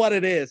 Y'all know what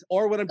it is.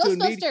 Or when I'm doing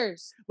media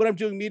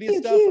Pew,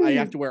 stuff, I pew.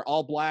 have to wear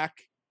all black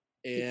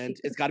and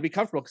it's got to be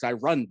comfortable because I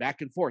run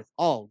back and forth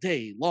all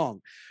day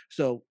long.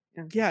 So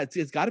yeah,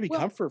 it's got to be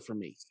comfort for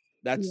me.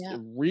 That's a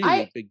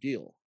really big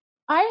deal.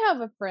 I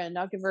have a friend,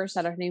 I'll give her a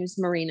shout out. Her name is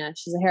Marina.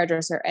 She's a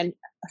hairdresser. And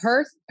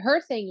her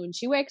thing when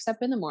she wakes up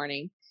in the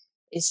morning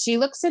is she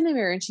looks in the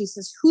mirror and she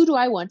says, who do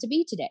I want to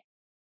be today?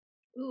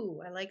 Ooh,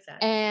 I like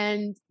that.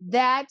 And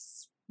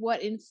that's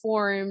what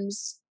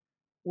informs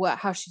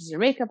how she does her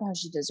makeup, how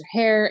she does her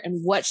hair,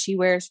 and what she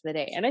wears for the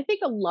day. And I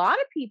think a lot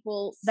of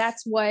people,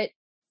 that's what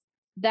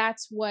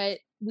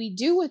we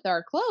do with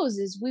our clothes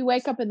is we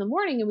wake up in the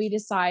morning and we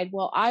decide,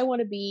 well, I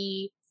want to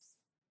be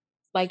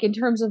like, in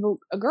terms of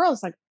a girl,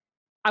 it's like,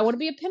 I want to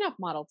be a pinup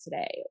model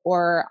today,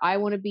 or I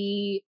want to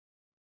be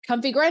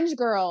comfy grunge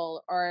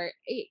girl,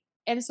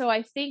 and so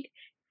I think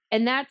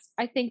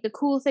the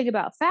cool thing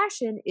about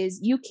fashion is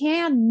you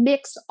can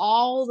mix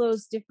all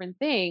those different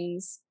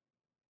things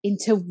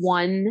into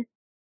one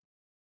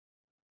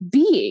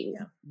being.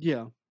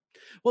 Yeah.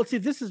 Well, see,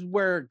 this is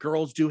where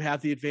girls do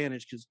have the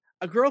advantage because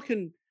a girl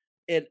can,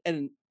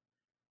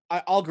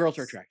 all girls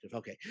are attractive,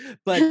 okay,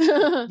 but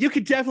you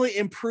could definitely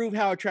improve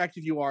how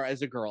attractive you are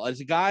as a girl. As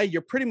a guy,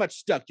 you're pretty much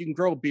stuck. You can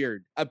grow a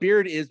beard. A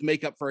beard is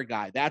makeup for a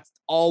guy. That's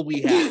all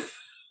we have.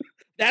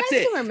 That's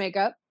Guys it. can wear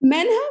makeup.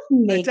 Men have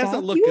makeup. It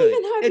doesn't look you good.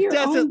 even have It your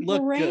doesn't own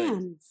look good.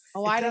 brands.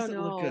 Oh, It I don't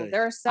doesn't look know. good.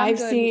 There are some I've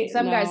good, seen-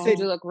 some guys no. who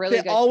do look really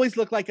They good. always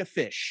look like a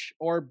fish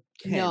or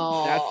Ken.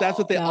 That's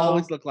what they No.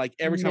 always look like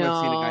every time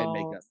I've seen a guy in No.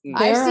 makeup. I've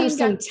There are seen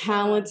some guys-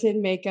 talented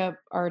makeup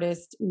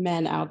artist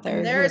men out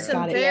there. There who are have some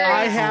got it very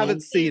I down.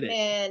 haven't seen it.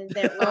 men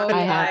that rock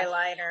I have.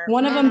 eyeliner.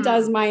 One of them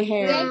does my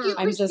hair. Thank you,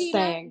 I'm just Christina.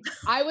 saying.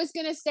 I was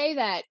gonna say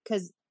that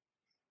because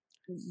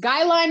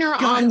Guy liner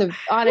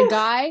on a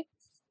guy.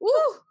 Woo!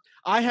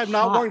 I have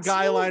not worn Hot.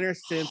 guy liner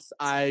since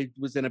I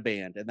was in a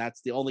band, and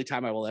that's the only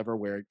time I will ever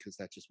wear it because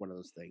that's just one of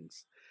those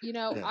things. You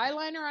know, Yeah.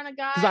 eyeliner on a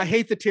guy. Because I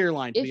hate the tear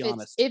line, to be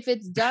honest. If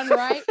it's done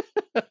right,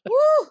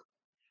 woo!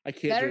 I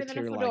can't Better do a than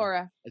tear a line.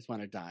 fedora. I just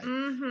want to die.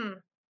 Mm-hmm.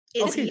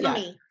 It's Okay, yeah.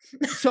 yummy.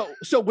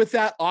 So with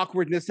that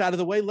awkwardness out of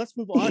the way, let's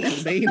move on to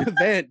the main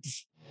event.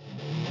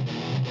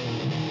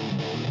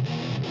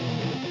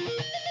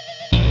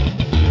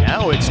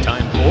 Now it's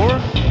time for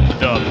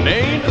the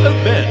main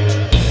event.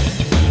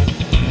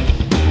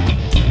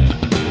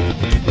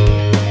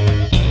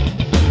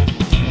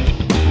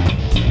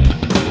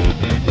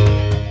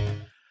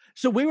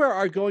 So we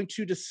are going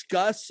to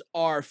discuss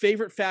our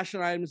favorite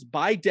fashion items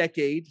by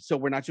decade. So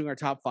we're not doing our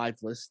top 5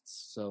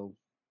 lists. So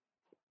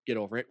get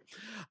over it.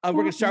 We're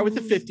going to start with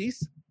the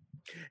 50s.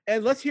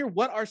 And let's hear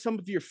what are some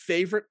of your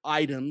favorite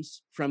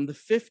items from the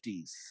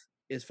 50s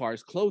as far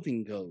as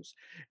clothing goes.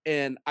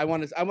 And I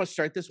want to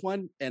start this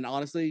one. And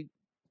honestly,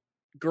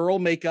 girl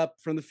makeup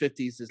from the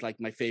 50s is like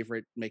my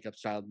favorite makeup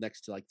style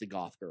next to like the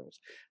goth girls.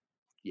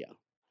 Yeah.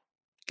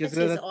 It's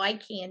his eye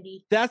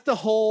candy. That's the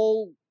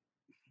whole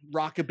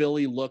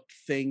rockabilly look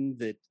thing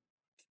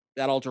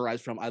that all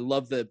derives from. I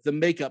love the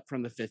makeup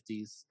from the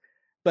 50s,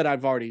 but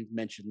I've already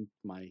mentioned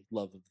my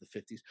love of the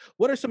 50s.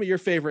 What are some of your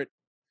favorite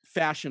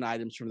fashion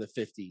items from the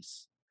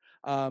 50s?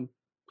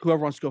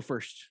 Whoever wants to go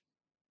first.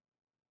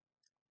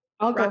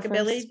 I'll go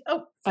Rockabilly. first.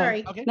 Oh,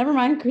 sorry. Okay. Never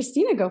mind.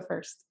 Christina, go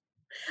first.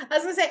 I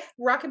was gonna say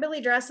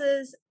rockabilly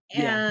dresses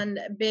Yeah. and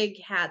big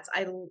hats.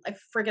 I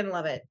friggin'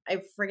 love it.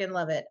 I friggin'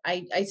 love it.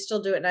 I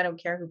still do it, and I don't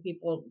care who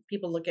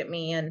people look at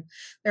me and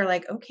they're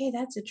like, okay,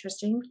 that's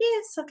interesting. Yeah,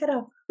 suck it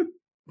up.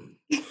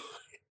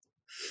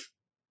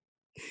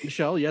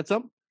 Michelle, you had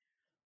some?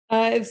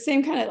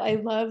 Same kind of. I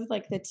love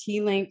like the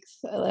T-length,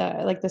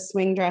 like the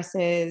swing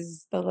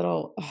dresses. The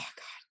little. Oh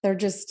God, they're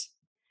just.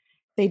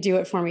 They do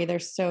it for me. They're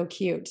so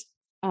cute.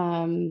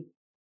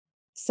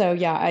 So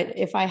yeah,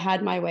 if I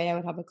had my way, I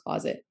would have a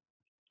closet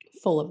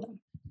full of them.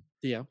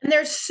 Yeah. And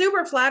they're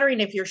super flattering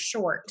if you're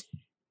short.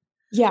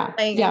 Yeah,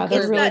 Like, yeah,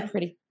 they're it's really not-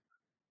 pretty.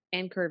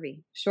 And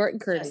curvy. Short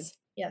and curvy.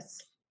 Yes.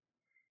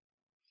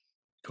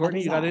 Courtney,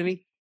 is you got all.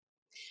 any?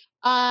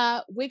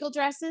 Wiggle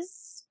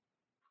dresses,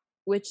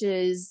 which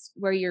is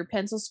where your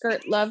pencil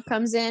skirt love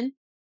comes in.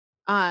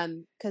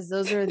 Because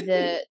those are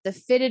the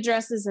fitted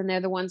dresses, and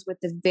they're the ones with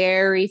the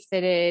very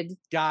fitted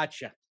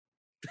Gotcha.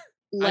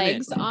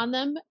 legs on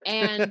them,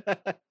 and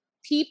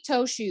peep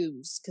toe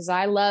shoes, because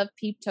I love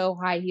peep toe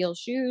high heel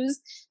shoes,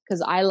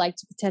 because I like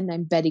to pretend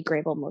I'm Betty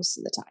Grable most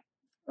of the time.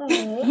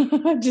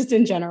 Oh, Just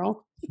in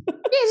general. Yeah,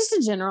 just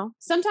in general.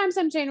 Sometimes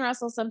I'm Jane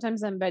Russell,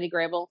 sometimes I'm Betty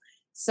Grable,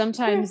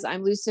 sometimes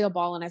I'm Lucille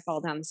Ball and I fall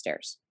down the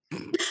stairs.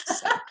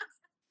 So,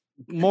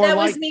 More that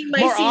was like me, my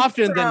more scene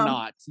often than from-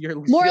 not. You're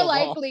more Lucille Ball.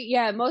 likely,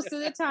 yeah, most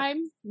of the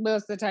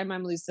time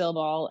I'm Lucille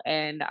Ball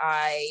and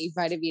I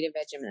Vita Vita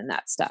Vegemin and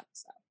that stuff.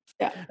 So.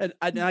 And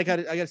I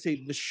gotta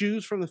say, the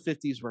shoes from the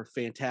 50s were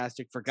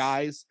fantastic for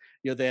guys.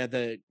 You know, they had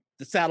the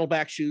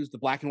saddleback shoes, the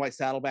black and white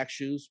saddleback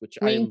shoes, which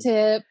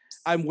Wingtips.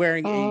 I'm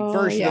wearing a Oh,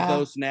 version of yeah.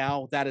 those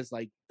now. That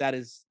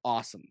is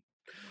awesome.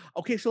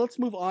 Okay, so let's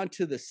move on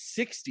to the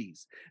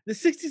 60s. The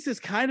 60s is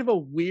kind of a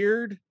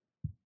weird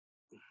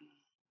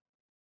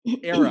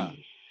era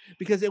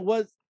because it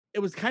was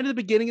kind of the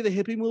beginning of the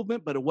hippie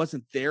movement, but it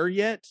wasn't there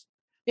yet.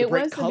 The It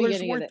bright was the colors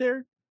beginning of weren't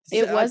there.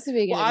 It So was the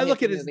beginning well, of I the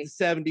look at hippie it as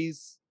movie. the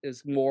 70s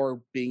as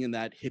more being in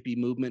that hippie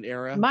movement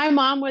era. My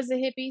mom was a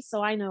hippie,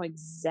 so I know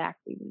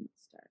exactly when it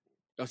started.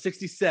 Oh,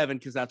 67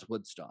 because that's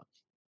Woodstock.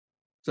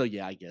 So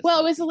yeah, I guess. Well,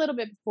 it was a little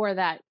bit before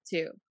that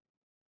too.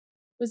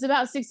 It was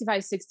about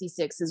 65,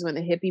 66 is when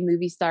the hippie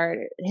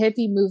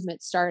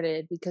movement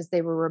started because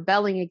they were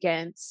rebelling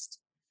against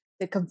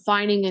the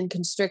confining and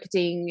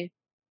constricting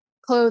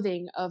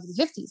clothing of the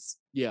 50s.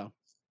 Yeah.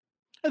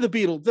 And the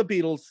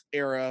Beatles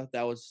era,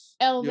 that was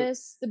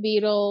Elvis, the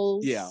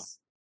Beatles. Yeah.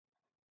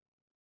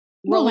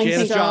 Rolling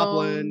Janis Stones,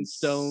 Joplin,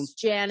 Stones.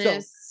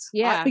 Janice.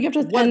 Yeah. We have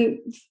to What- and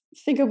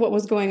think of what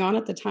was going on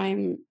at the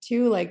time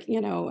too. Like, you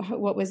know,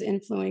 what was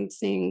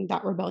influencing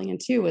that rebellion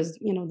too was,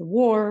 you know, the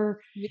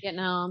war,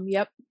 Vietnam.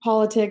 Yep.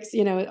 politics,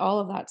 you know, all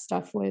of that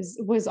stuff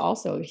was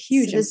also a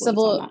huge The influence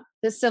on that.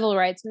 the civil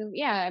rights movement.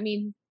 Yeah. I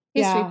mean,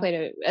 history Yeah.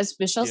 played as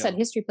Michelle said, Yeah.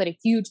 history played a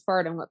huge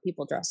part in what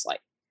people dress like.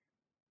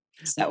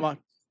 So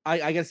I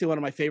gotta say, one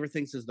of my favorite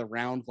things is the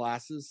round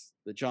glasses,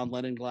 the John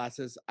Lennon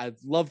glasses. I've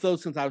loved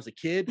those since I was a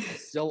kid. I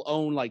still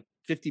own like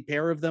 50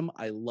 pair of them.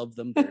 I love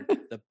them. They're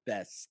the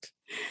best.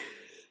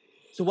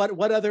 So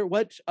what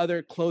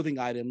other clothing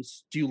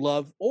items do you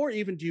love or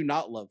even do you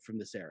not love from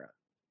this era?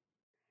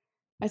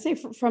 I say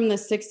from the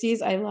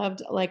 60s, I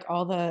loved like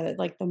all the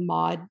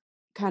mod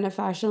kind of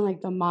fashion, like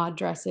the mod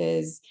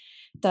dresses,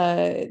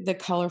 the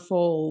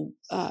colorful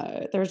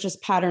there's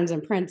just patterns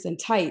and prints and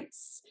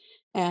tights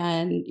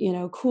and, you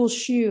know, cool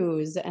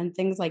shoes and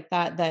things like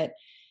that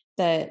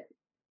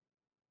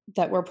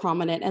were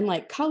prominent, and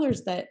like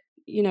colors that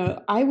you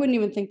know, I wouldn't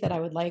even think that I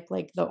would like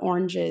the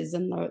oranges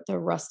and the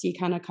rusty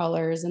kind of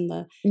colors and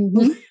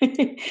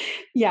the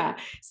yeah.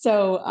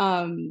 So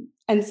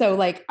and so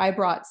like I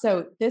brought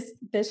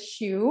this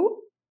shoe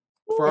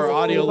For our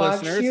audio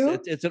bulldog listeners, shoe.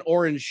 it's an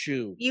orange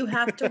shoe. You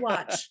have to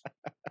watch.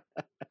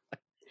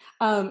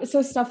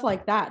 So stuff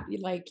like that,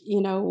 like,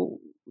 you know,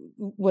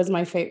 was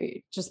my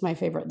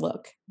favorite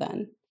look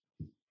then.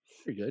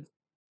 Pretty good.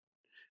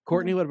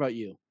 Courtney, what about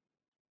you?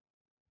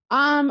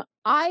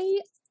 I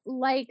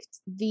liked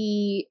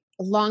the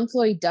long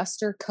Floyd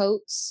Duster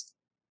coats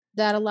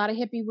that a lot of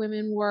hippie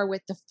women wore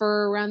with the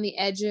fur around the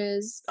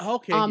edges.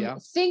 Okay, yeah.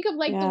 Think of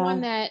like the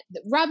one that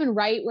Robin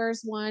Wright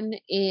wears one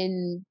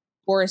in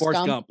Forrest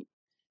Gump. I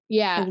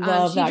Yeah,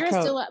 love she that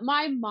dressed coat.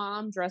 my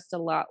mom dressed a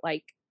lot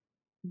like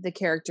the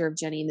character of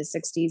Jenny in the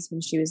 60s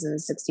when she was in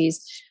the 60s.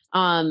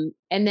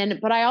 And then,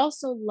 but I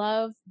also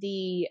love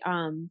the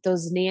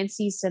those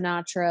Nancy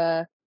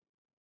Sinatra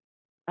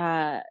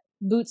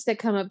boots that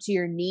come up to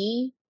your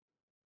knee.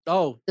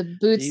 Oh, the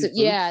boots, these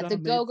yeah, boots the are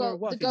made go-go, for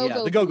walking. the go-go,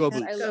 Yeah, the go-go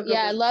boots. boots.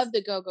 I love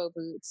the go-go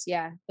boots.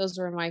 Yeah, those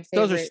were my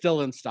favorite. Those are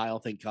still in style,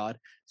 thank God.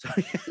 So,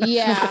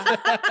 yeah.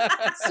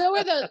 So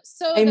are the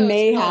I those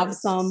may have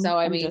coats. some. So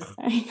I I'm mean, just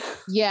saying.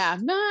 yeah,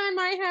 no, I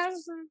might have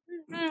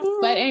some.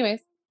 But anyways,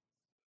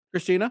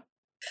 Christina?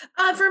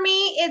 For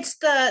me, it's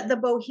the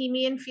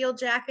bohemian field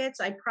jackets.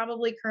 I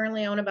probably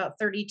currently own about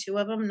 32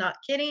 of them. Not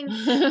kidding.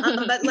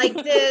 But like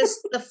this,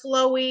 the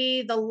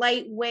flowy, the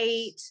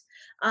lightweight,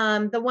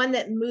 the one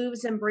that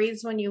moves and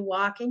breathes when you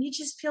walk, and you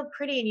just feel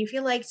pretty, and you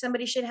feel like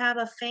somebody should have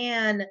a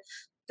fan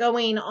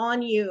going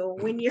on you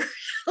when you're.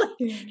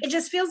 It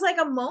just feels like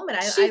a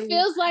moment. She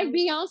feels like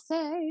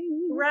Beyonce,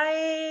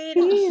 right?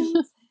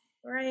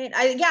 Right.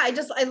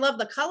 I love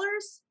the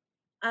colors,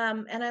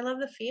 and I love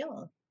the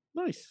feel.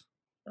 Nice.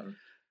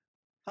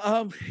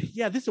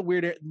 Yeah, this is a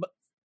weird.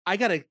 I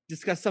gotta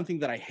discuss something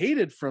that I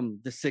hated from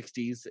the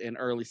 60s and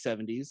early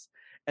 70s,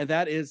 and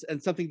that is,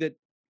 and something that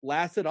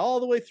lasted all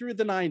the way through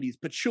the 90s,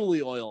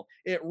 patchouli oil.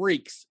 It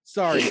reeks.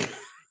 Sorry.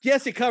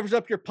 Yes, it covers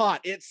up your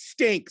pot. It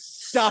stinks.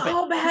 Stop it.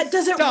 So bad.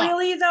 Does it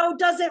really though?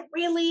 Does it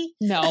really?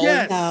 No.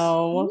 Yes.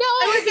 No.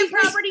 I work in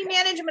property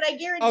management. I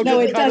guarantee Oh, No,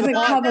 you it doesn't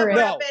cover it.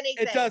 No,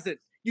 anything. it doesn't.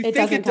 You It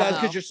think it doesn't does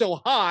cover because you're so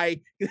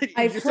high.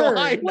 I've you're so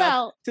high heard. enough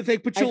Well, to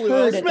think patchouli I've oil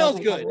heard it smells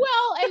doesn't good. cover it.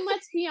 well, and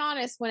let's be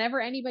honest. Whenever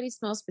anybody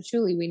smells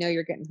patchouli, we know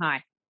you're getting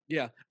high.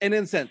 Yeah, and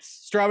incense,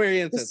 strawberry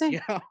incense. saying.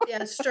 Yeah.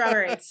 Yeah,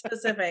 strawberry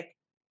specific.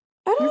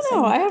 I don't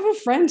know. I have a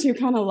friend who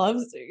kind of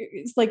loves,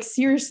 it's like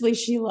seriously,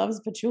 she loves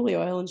patchouli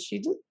oil, and she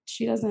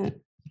doesn't.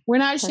 We're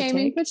not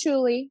shaming Partake.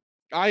 patchouli.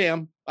 I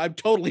am. I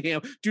totally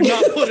am. Do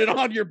not put it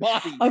on your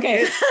body.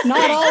 Okay, It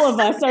not all of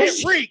us are.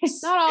 It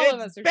reeks. Not all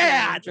of It's us are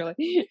bad. shaming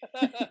patchouli.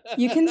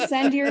 You can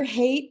send your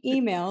hate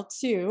email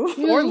to.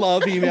 Or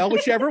love email,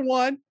 whichever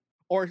one,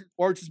 or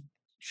just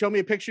show me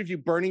a picture of you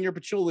burning your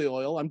patchouli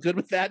oil. I'm good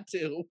with that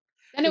too.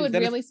 Then it would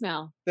Then it's- really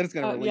smell. Then it's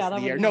going to Oh, release yeah, in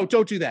that the air. would No, help.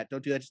 don't do that.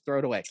 Don't do that. Just throw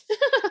it away.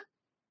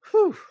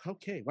 Whew.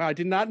 Okay. Wow. I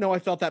did not know I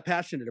felt that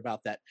passionate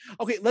about that.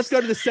 Okay. Let's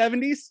go to the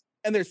 70s.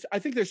 And I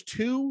think there's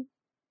two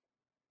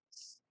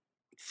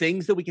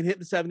things that we can hit in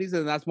the 70s,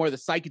 and that's more the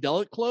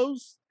psychedelic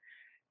clothes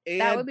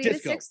and That would be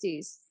disco. the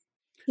 60s.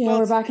 Yeah, Well,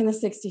 we're it's- back in the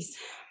 60s.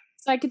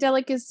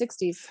 Psychedelic is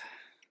 60s.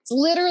 It's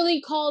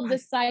literally called the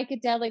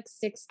psychedelic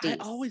 60s. I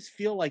always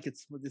feel like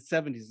it's the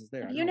 70s is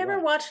there. I don't You know never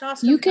why. watched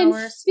Austin You can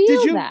Powers? feel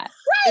Did you? that.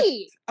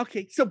 Right.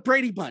 Okay, so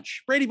Brady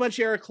Bunch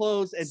era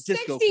clothes and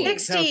disco 60s.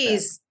 clothes. How's that?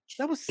 60s.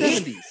 That was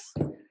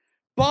 70s.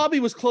 Bobby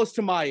was close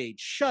to my age.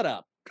 Shut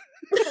up.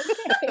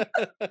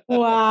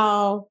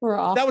 Wow, we're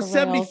off. That was the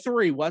rails.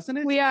 73, wasn't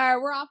it? We're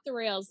off the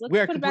rails. Let's We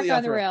are put it back completely on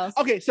off the the rails.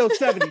 Okay, so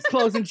 70s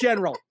clothes in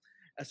general.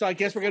 So I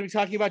guess we're going to be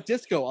talking about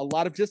disco, a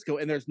lot of disco,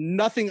 and there's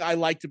nothing I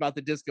liked about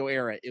the disco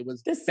era. It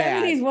was The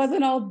bad. 70s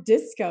wasn't all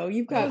disco.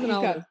 You've got Wasn't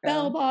all disco.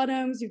 bell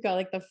bottoms. You've got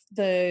like the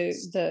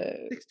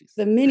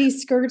 60s. mini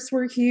skirts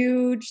were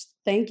huge.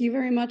 Thank you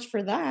very much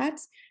for that.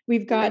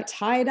 We've got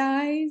tie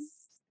dyes.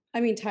 I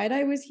mean, tie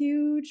dye was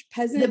huge.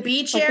 Peasant. The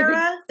beach like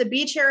era. The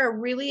beach era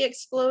really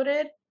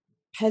exploded.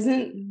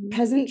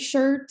 peasant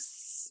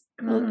shirts.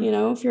 Mm. You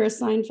know, if you're a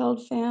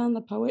Seinfeld fan,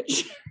 the poet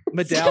shirt.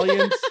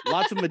 Medallions,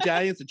 lots of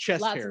medallions and chest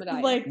Lots hair. of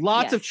medallions. Like,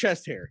 Lots of Yes.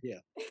 chest hair, yeah.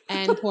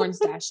 And porn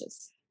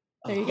stashes.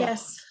 There you Oh, go.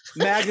 Yes,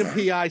 Magnum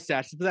PI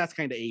stashes, but that's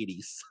kind of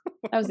 80s.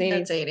 That was 80s.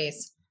 that's 80s.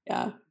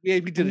 Yeah. Yeah,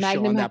 we did a show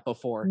Magnum on had- that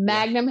before. Yeah.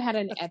 Magnum had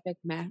an epic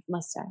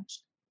mustache.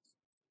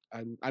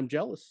 I'm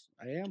jealous.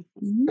 I am.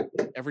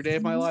 Mhm. Every day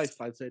of my life,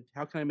 I said,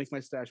 how can I make my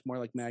stash more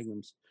like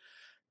Magnum's?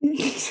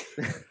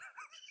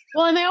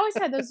 Well, and they always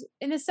had those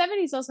in the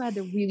 70s. Also had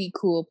the really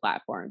cool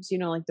platforms. You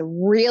know, like the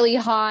really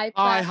high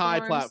High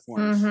platforms.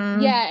 platforms.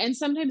 Mhm. Yeah, and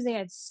sometimes they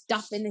had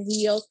stuff in the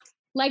heels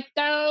like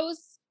those.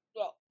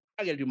 Well,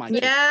 I got to do mine. too.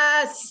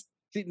 Yes.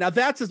 See, now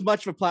that's as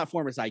much of a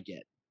platform as I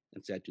get.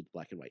 instead I do the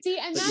black and white. See,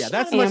 and But that's yeah,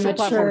 that's one as of much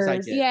my of a platform as I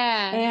Amateurs. get.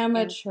 Yeah.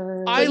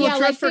 Amateurs. I will yeah,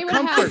 dress like, for they would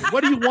have- comfort.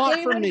 What do you want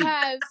They from would me?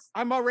 have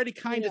I'm already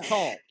kind of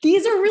tall.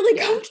 These are really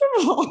Yeah.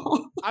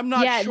 comfortable. I'm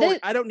not Yeah,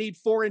 short. the- I don't need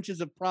 4 inches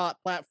of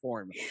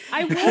platform.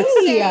 I will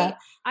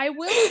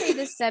Hey. say,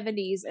 the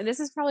 70s, and this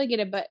is probably get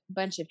a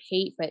bunch of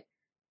hate, but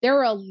there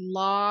were a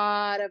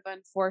lot of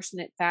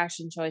unfortunate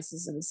fashion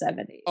choices in the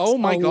 70s. Oh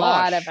my a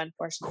lot gosh. of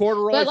unfortunate.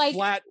 Corduroy, But, like,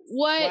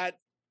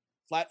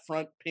 flat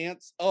front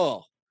pants.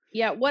 Oh,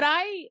 Yeah, what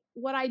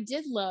I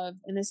did love,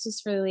 and this is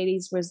for the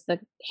ladies, was the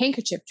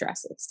handkerchief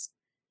dresses.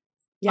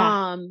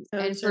 Yeah. And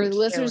Those for are the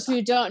listeners cute.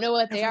 who don't know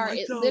what they Never are,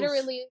 liked it those.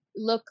 literally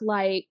looked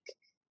like.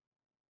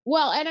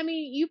 Well, and I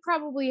mean, you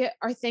probably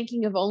are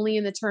thinking of only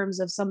in the terms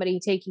of somebody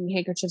taking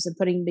handkerchiefs and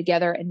putting them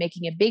together and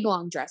making a big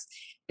long dress.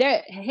 The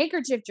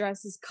handkerchief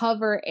dresses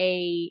cover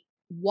a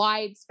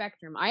wide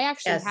spectrum. I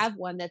actually Yes. have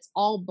one that's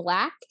all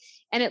black,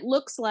 and it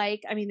looks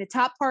like, I mean, the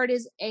top part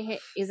is a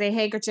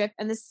handkerchief,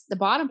 and the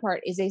bottom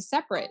part is a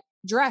separate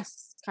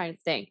dress kind of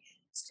thing,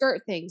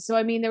 skirt thing. So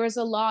I mean, there was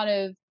a lot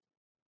of,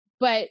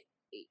 but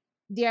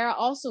they're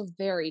also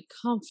very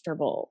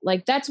comfortable.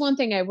 Like, that's one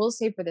thing I will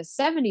say for the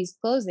 70s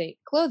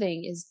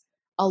clothing is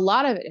a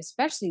lot of it,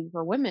 especially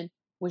for women,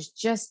 was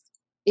just,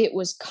 it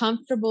was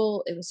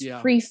comfortable. It was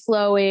Yeah. free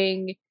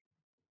flowing.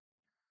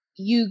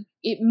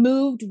 It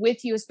moved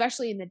with you,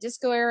 especially in the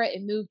disco era.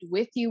 It moved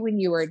with you when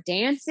you were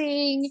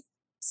dancing.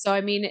 So,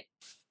 I mean,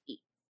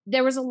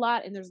 there was a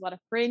lot, and there's a lot of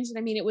fringe. And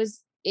I mean,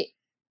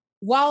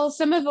 while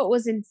some of it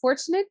was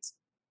unfortunate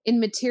in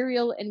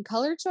material and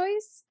color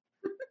choice,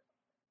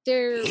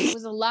 there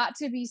was a lot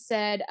to be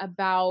said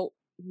about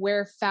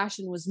where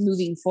fashion was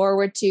moving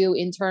forward to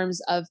in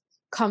terms of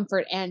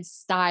comfort and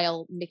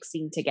style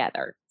mixing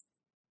together.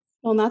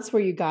 Well, and that's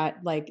where you got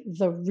like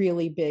the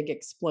really big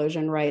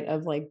explosion, right?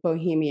 Of like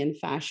bohemian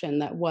fashion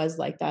that was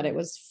like that. It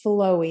was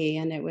flowy,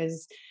 and it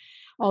was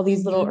all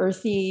these little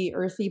earthy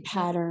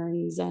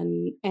patterns,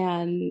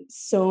 and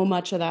so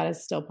much of that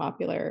is still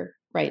popular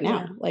right now.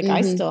 Yeah. Like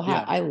I Mhm. still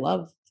have,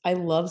 Yeah. I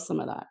love some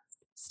of that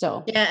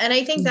still. Yeah, and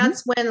I think Mhm.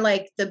 that's when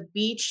like the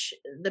beach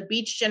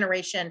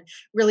generation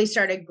really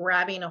started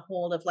grabbing a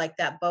hold of like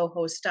that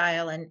boho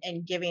style and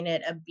giving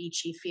it a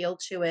beachy feel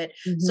to it.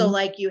 So Mhm.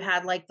 like you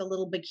had like the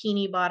little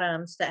bikini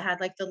bottoms that had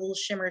like the little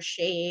shimmer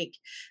shake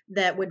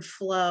that would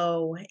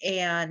flow,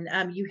 and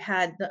you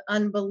had the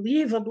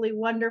unbelievably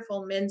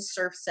wonderful men's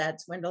surf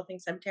sets. Wendell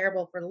thinks I'm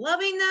terrible for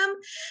loving them,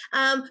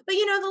 but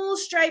you know, the little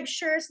striped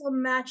shirts, little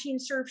matching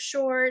surf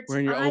shorts.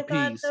 Wearing your I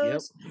thought OPs. Yep.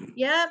 those,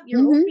 yeah,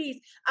 your Mhm. OPs.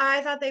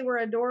 I thought they were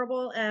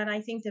adorable, and I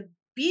think the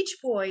Beach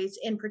Boys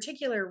in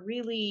particular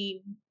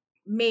really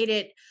made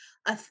it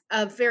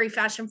a very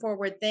fashion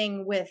forward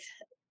thing with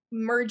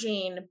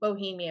merging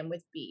bohemian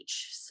with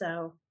beach.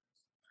 So,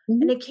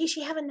 and in case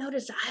you haven't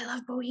noticed, I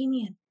love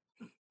bohemian.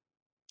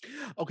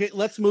 Okay,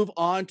 let's move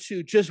on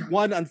to just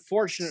one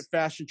unfortunate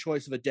fashion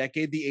choice of the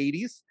decade, the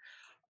 80s.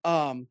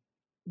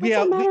 It's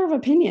a matter of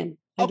opinion.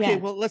 Okay,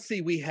 again. well, let's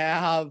see. We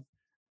have a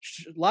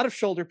lot of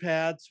shoulder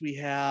pads. We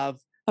have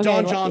Okay,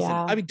 Don well, Johnson.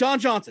 yeah. I mean, Don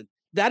Johnson.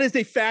 That is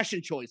a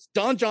fashion choice.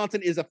 Don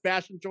Johnson is a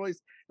fashion choice.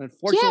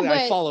 Unfortunately, I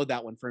but- followed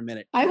that one for a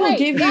minute. I will Right,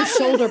 give you that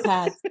shoulder was-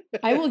 pads.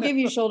 I will give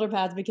you shoulder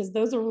pads because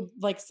those are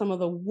like some of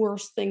the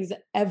worst things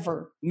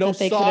ever. No that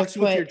they could have socks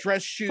with your put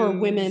dress shoes for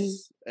women.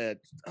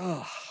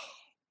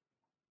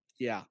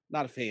 Yeah,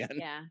 not a fan.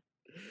 Yeah.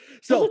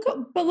 So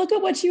But look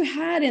at what you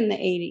had in the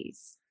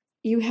 80s.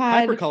 You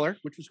had Hypercolor,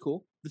 which was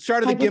cool. The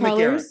start of the gimmick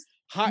era.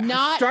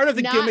 Hypercolors. Start of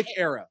the Not- gimmick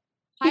era.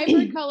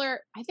 Hypercolor,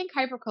 I think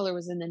Hypercolor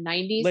was in the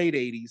 90s. Late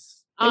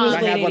 80s. It was I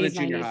Um, late had one in 80s,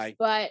 junior 90s. high.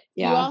 But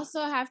you Yeah.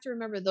 also have to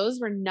remember those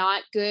were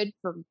not good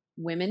for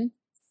women.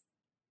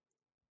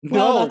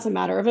 Well, No. that's a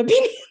matter of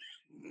opinion.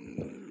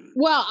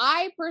 Well,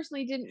 I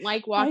personally didn't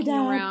like walking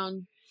Dad.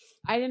 around.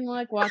 I didn't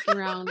like walking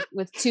around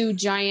with 2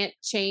 giant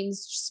chain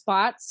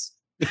spots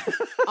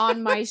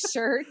on my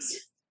shirt.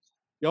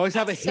 You always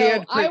have a So I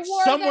handprint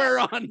wore somewhere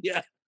on you.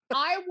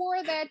 I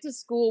wore that to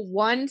school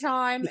one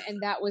time, and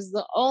that was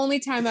the only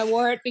time I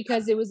wore it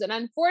because it was an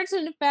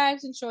unfortunate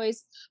fashion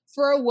choice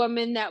for a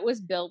woman that was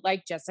built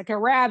like Jessica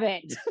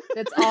Rabbit.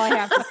 That's all I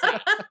have to say.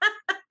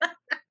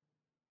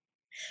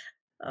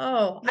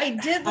 Oh, I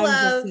did I'm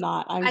love. just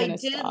not. I'm I gonna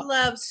did stop.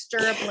 love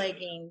stirrup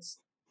leggings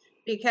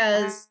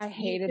because I you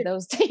hated could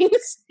those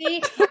things.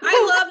 see.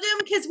 I loved them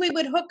because we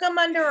would hook them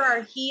under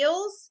our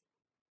heels,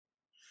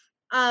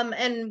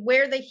 and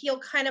wear the heel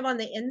kind of on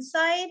the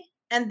inside,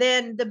 and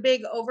then the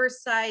big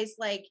oversized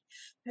like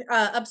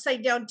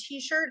upside down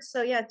t-shirts.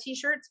 So yeah,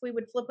 t-shirts, we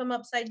would flip them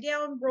upside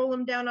down, roll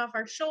them down off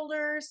our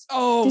shoulders.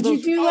 Oh, Did you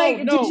those- do oh, like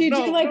no, did you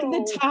no, do like no.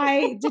 the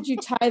tie? Did you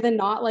tie the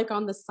knot like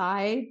on the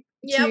side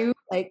Yep. too?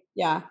 Like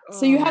yeah.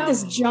 So you have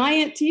this Oh.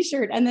 giant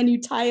t-shirt and then you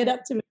tie it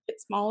up to make it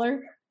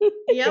smaller. Yep.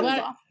 It was What-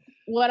 awesome.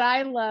 What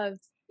I loved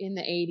in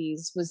the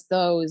 80s was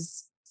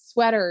those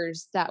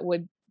sweaters that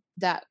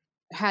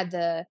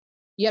had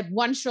you had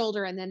one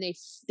shoulder and then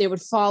they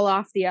would fall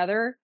off the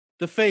other.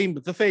 The fame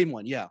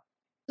one, yeah.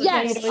 The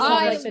Yes, big I shoulder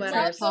love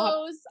sweaters.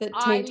 those. The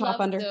I tank top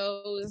love under.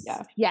 those.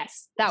 Yeah.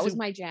 Yes, that was So-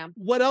 my jam.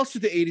 What else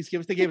did the 80s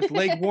give us? They gave us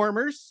leg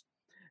warmers.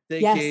 They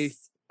gave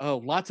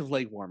Yes. lots of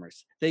leg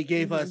warmers. They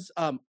gave Mhm. us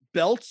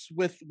belts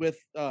with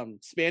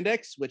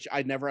spandex, which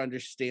I never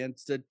understand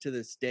to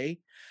this day.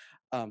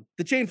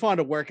 The Jane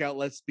Fonda workout,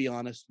 let's be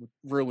honest,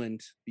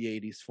 ruined the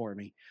 80s for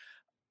me.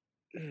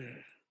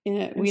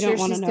 Yeah, I'm we sure don't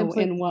want to she's know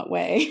complete- in what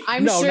way.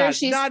 I'm No, sure not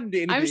she's. not in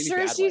any, I'm any sure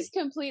bad she's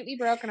way. completely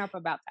broken up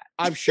about that.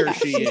 I'm sure Yeah,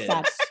 she she's is.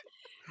 sad.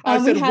 I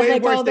We said had, way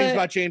like, worse all things the-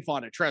 about Jane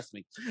Fonda. Trust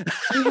me.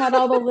 We had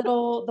all the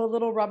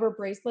little rubber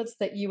bracelets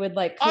that you would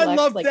like I collect,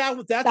 love like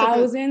that. That's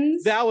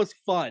thousands. that was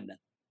fun.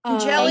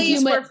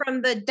 Jellies Ma- were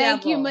from the devil.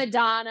 Thank you,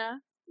 Madonna.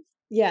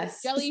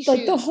 Yes, Jelly it's like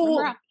shoes. the whole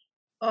Remember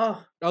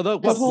Oh, Although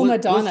The whole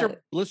Madonna.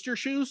 blister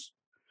shoes.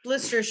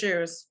 blister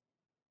shoes.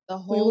 the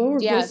Wait, whole? what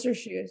were Yeah, blister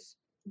shoes?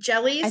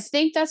 Jellies. I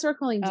think that's what we're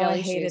calling Oh, I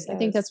jelly hated shoes. I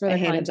think those. that's what I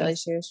they're calling hated jelly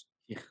those. shoes.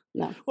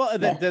 No. Well,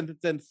 and then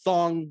Blech. then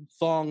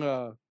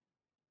thong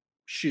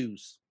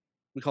shoes.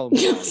 We call them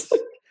thongs.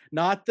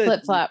 Not the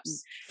Flip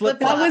flops. Flip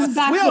That was Flops.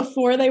 back We al-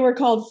 before they were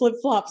called flip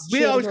flops.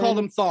 We always call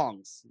them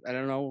thongs. I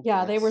don't know.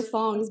 Yeah, they were That's-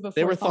 thongs before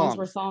They were thongs thongs.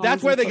 were thongs.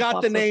 That's where and they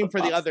got the flip-flops were name for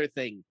the flip-flops. other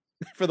thing,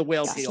 for the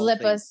whale Yeah. tail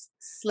Slippers.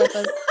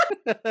 Slippers.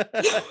 thing.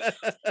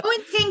 Oh,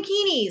 and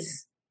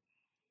tankinis.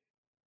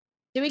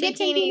 Did we get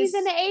Bikinis. tankinis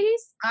in the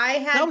 80s? I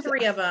That had was-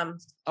 3 of them.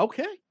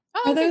 Okay.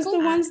 Oh, Are okay, those cool.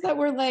 the ones that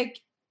were like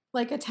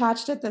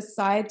attached at the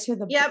side to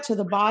the Yep. to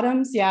the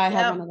bottoms? Yeah, I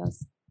had Yep. one of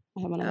those.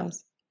 I had one Yep. of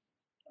those.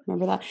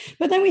 Remember that?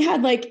 But then we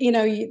had like,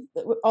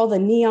 all the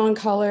neon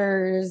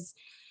colors,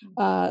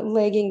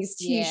 leggings,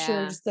 Yeah.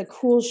 t-shirts, the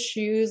cool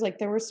shoes. Like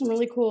there were some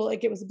really cool,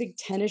 like it was a big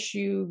tennis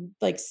shoe,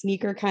 like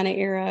sneaker kind of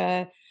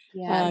era.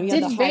 Yeah. You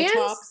had Did the high Vans?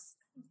 tops.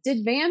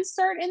 Did Vans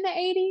start in the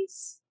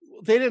 80s?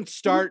 They didn't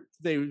start.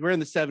 They were in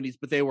the 70s,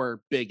 but they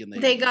were big in the.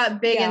 They 80s.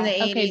 got big in Yeah. the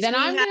 80s. Okay, then we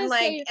I'm had gonna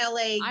like say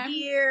LA I'm-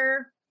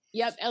 gear.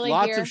 Yep, LA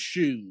lots Gear. of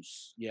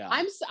shoes. Yeah.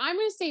 I'm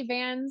going to say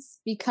Vans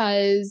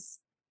because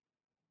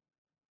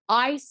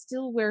I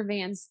still wear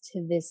Vans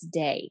to this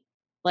day.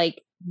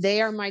 Like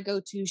they are my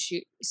go-to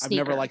shoe. I've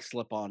never sneaker. liked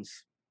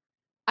slip-ons.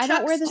 I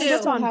don't wear the Chucks I too.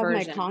 still slip-on have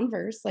version. my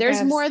Converse. Like, There's I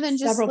have more than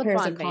just several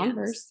pairs slip-on of Vans.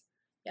 Converse.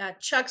 Yeah,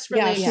 Chucks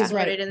Yeah, really she's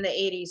exploded right. in the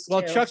 80s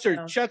Well, too. Chucks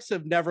so- Chucks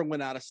have never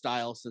went out of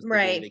style since the day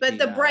right, they but came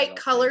the out, I bright don't think.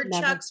 colored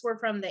Never. Chucks were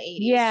from the 80s.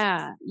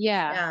 Yeah.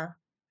 Yeah.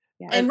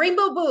 Yeah. And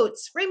rainbow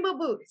boots. Rainbow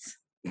boots.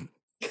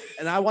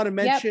 And I want to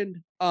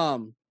mention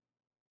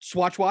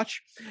Swatch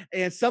Watch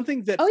and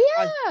something that Oh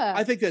I, yeah.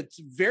 I think that's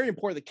very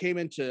important that came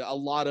into a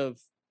lot of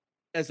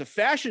as a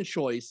fashion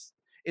choice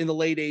in the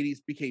late 80s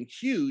became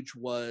huge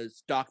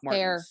was Doc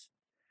Hair. Martens.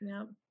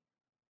 Yeah.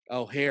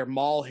 Oh, hair,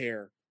 mall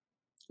hair.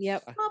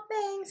 Yep. Oh,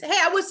 bangs. Hey,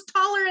 I was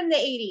taller in the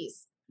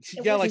 80s.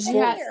 It Yeah, was like Did you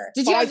four, have, hair.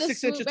 did you have 5, the 6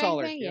 swoop inches bang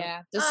taller. thing? Yeah. Yeah.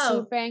 The Oh.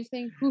 swoop bang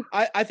thing. Whew.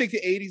 I think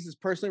the 80s is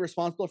personally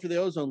responsible for the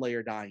ozone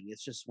layer dying.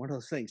 It's just one of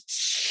those things.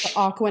 The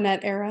Aquanet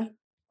era.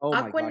 Oh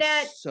my Aquanet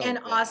gosh, so and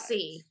bad.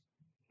 Aussie.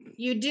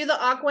 You do the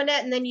Aquanet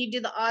and then you do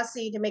the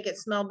Aussie to make it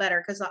smell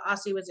better because the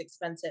Aussie was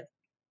expensive.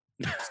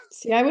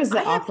 See, I was the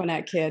I have-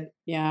 Aquanet kid.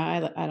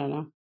 Yeah, I don't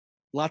know.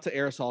 Lots of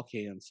aerosol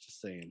cans,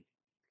 just saying.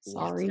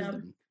 Lots Sorry. of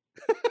them.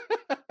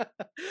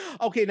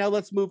 Okay, now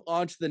let's move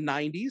on to the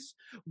 90s,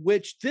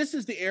 which this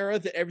is the era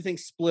that everything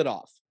split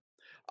off.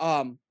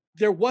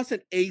 There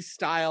wasn't a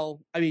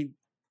style. I mean,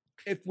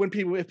 if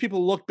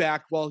people look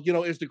back, well, it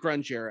was the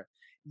grunge era.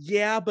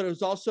 Yeah, but it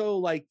was also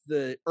like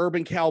the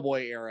urban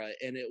cowboy era,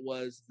 and it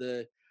was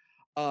the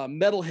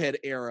metalhead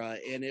era,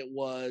 and it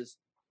was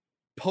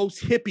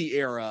post hippie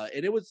era,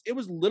 and it was a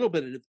little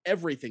bit of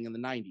everything in the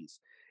 90s.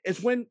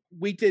 It's when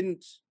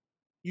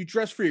you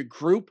dress for your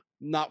group,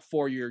 not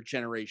for your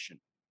generation,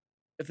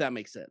 if that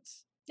makes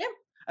sense. Yeah.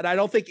 And I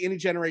don't think any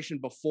generation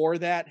before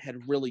that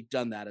had really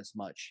done that as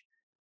much.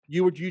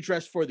 You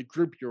dress for the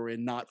group you're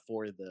in, not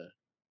for the.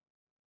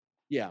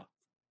 Yeah.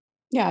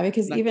 Yeah,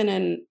 because Like- even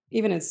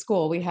in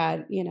school, we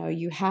had,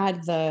 you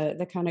had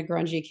the kind of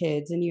grungy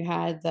kids, and you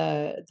had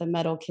the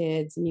metal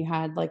kids, and you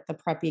had like the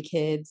preppy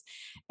kids.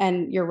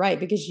 And you're right,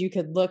 because you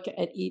could look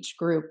at each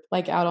group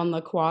like out on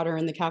the quad or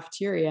in the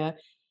cafeteria,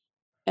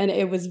 and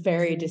it was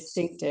very Mhm.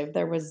 distinctive.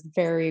 There was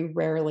very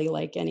rarely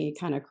like any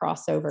kind of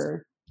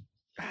crossover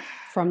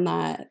from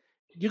that.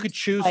 You could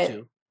choose But-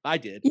 to. I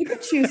did. You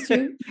could choose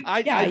to.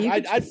 Yeah, you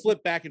could I'd choose.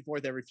 flip back and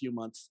forth every few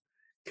months.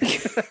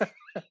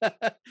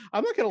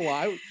 I'm not gonna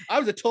lie. I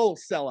was a total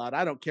sellout.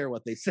 I don't care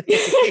what they say.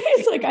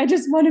 It's like, I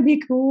just want to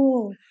be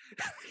cool.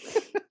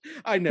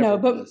 I never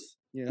but was.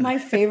 Yeah. My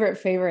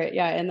favorite,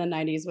 yeah, in the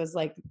 90s was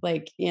like,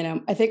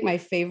 I think my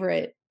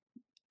favorite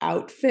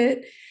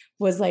outfit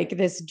was like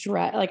this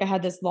dress. Like I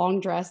had this long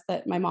dress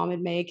that my mom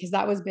had made, because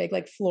that was big,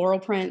 like floral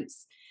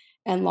prints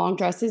and long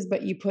dresses,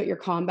 but you put your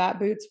combat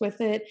boots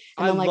with it.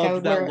 And I then like I loved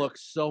would that wear, look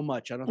so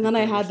much. I don't. and then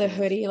think I you had the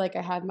understand. hoodie, like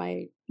I had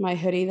my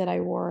hoodie that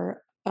I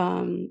wore.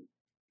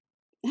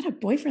 I had a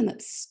boyfriend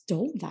that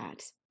stole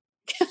that.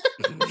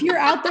 If you're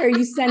out there,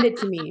 you send it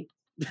to me.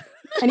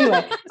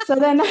 Anyway, so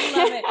then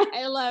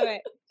I love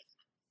it.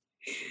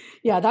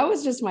 yeah, that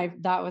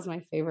was my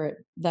favorite.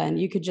 Then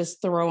you could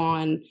just throw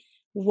on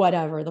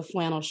whatever, the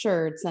flannel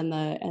shirts and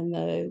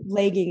the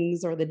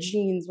leggings or the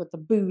jeans with the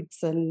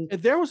boots and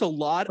And there was a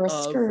lot or a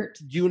of skirt.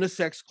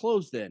 unisex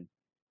clothes then.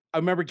 I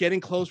remember getting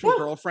clothes from Yeah.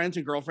 girlfriends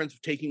and girlfriends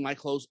taking my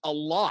clothes a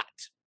lot.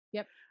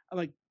 Yep. I'm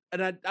like,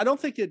 and I don't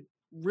think it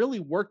really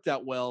worked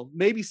that well.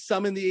 Maybe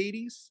some in the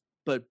 80s,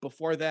 but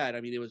before that,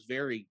 I mean, it was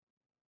very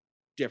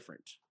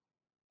different.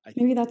 I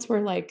think. Maybe that's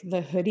where like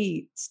the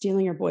hoodie,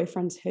 stealing your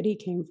boyfriend's hoodie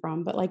came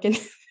from. But like in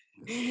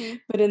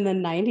but in the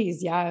 90s,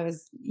 yeah, it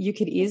was, you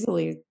could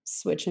easily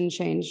switch and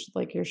change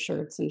like your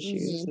shirts and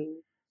shoes and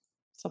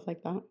stuff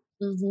like that.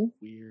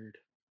 Weird.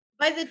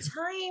 By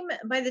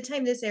the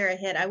time this era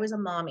hit, I was a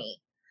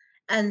mommy.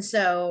 And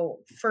so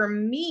for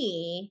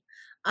me,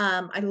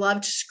 I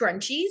loved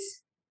scrunchies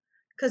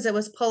because it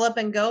was pull up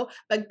and go.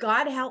 But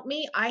God help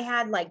me, I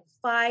had like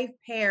 5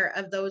 pair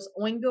of those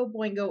Oingo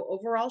Boingo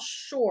overall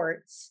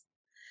shorts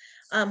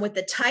with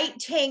the tight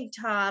tank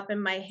top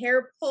and my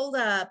hair pulled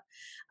up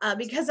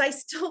because I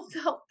still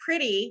felt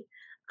pretty.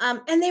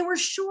 And they were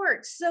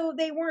short, so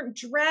they weren't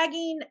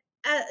dragging.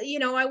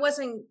 I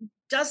wasn't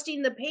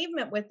dusting the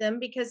pavement with them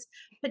because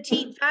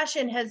petite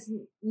fashion has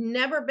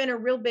never been a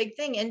real big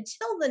thing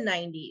until the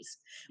 90s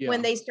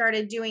when they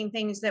started doing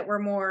things that were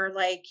more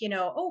like,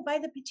 buy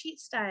the petite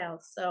style.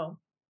 So,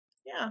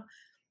 yeah.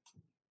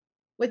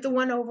 With the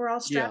one overall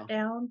strap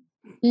down.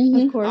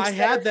 Of course. I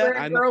had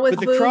that. A girl with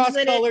the boobs cross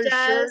than it color shirt.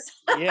 does.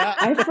 Yeah.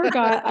 I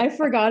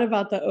forgot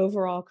about the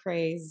overall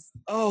craze.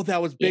 Oh,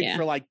 that was big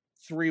for like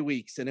 3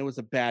 weeks, and it was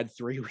a bad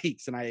 3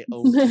 weeks, and I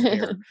owned a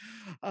pair.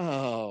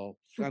 Oh,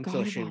 I'm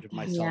so ashamed of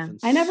myself.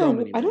 In I so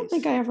many don't ways.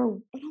 think I ever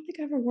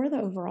wore the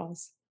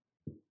overalls.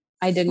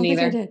 I didn't think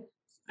either. I did.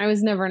 I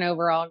was never an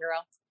overall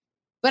girl,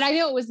 but I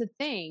knew it was a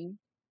thing.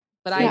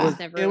 But I was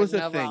never an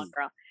overall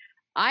girl.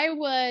 I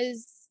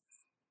was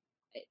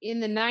in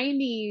the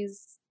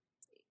 90s.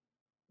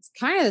 It's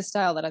kind of the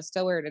style that I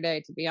still wear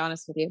today, to be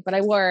honest with you. But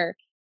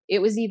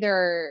it was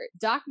either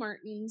Doc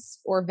Martens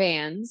or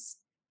Vans,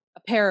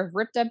 a pair of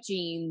ripped up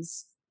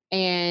jeans,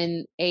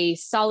 and a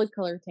solid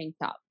color tank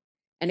top.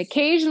 And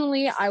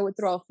occasionally I would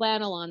throw a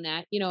flannel on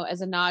that,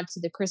 as a nod to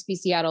the crispy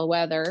Seattle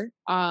weather.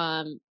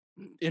 Growing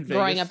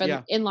up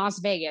in Las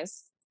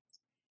Vegas.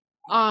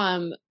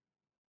 And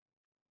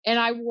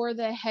I wore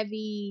the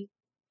heavy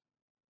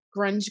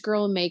grunge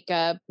girl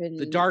makeup and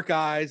the dark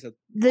eyes,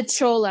 the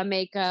chola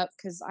makeup,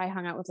 because I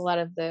hung out with a lot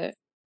of the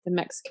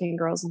Mexican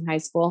girls in high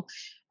school.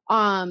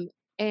 But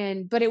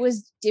it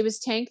was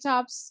tank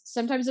tops.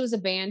 Sometimes it was a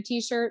band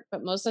t-shirt,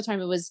 but most of the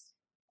time it was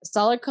a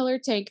solid color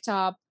tank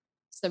top,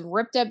 some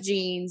ripped up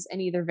jeans,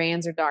 and either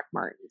Vans or Doc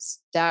Martens.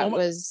 That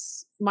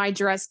was my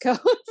dress code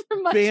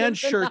for much band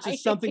of the shirts 90s.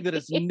 is something that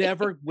has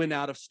never went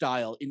out of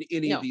style in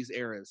any of these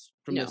eras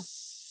from the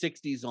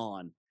 60s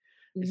on.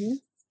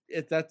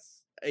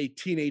 That's a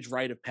teenage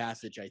rite of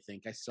passage. I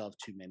think I still have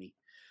too many.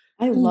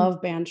 I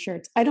love band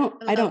shirts. I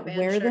don't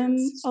wear them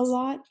shirts. a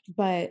lot,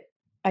 but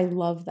I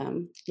love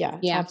them. Yeah.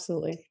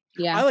 Absolutely.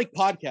 Yeah, I like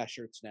podcast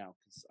shirts now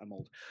because I'm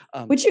old.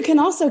 Which you can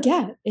also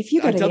get if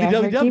you go to the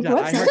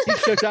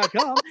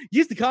www.iheartgeekshow.com.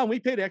 Use the com.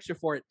 We paid extra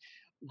for it.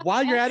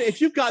 While you're at it,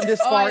 if you've gotten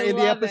this far in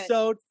the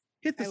episode,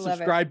 hit the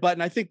subscribe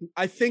button. I think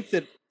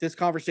that this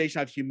conversation,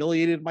 I've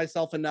humiliated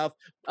myself enough.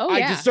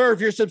 I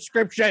deserve your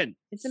subscription.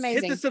 It's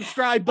amazing. Hit the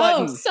subscribe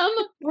button.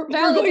 We're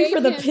going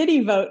for the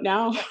pity vote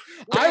now.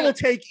 I will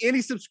take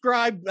any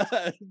subscribe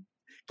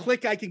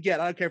click I can get.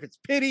 I don't care if it's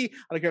pity.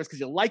 I don't care if it's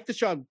because you like the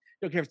show. I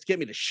don't care if it's to get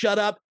me to shut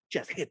up.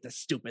 Just hit the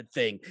stupid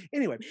thing.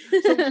 Anyway,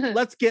 so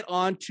let's get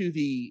on to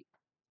the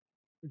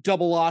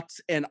double aughts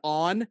and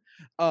on.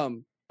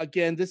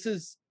 Again, this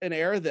is an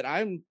era that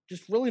I'm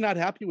just really not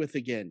happy with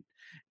again.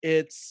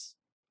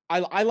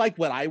 I like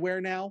what I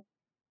wear now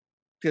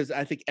because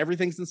I think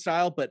everything's in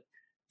style, but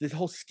this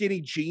whole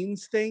skinny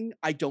jeans thing,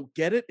 I don't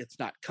get it. It's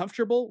not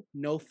comfortable.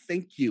 No,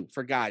 thank you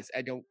for guys.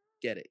 I don't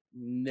get it.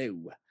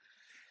 No.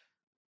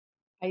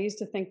 I used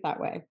to think that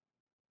way.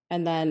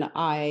 And then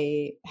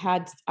I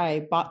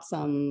bought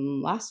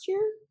some last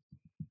year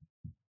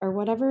or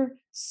whatever.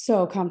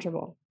 So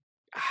comfortable.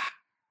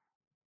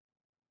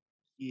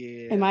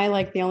 Yeah. Am I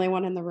like the only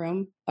one in the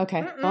room?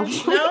 Okay. Well,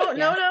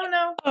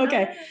 no.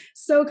 Okay.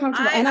 So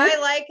comfortable. I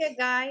like a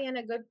guy in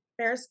a good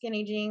pair of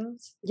skinny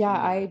jeans.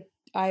 Yeah,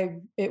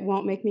 it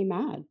won't make me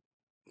mad.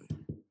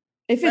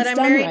 If but it's I'm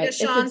done married right. to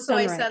Sean, so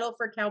I right. settle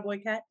for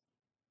cowboy cut.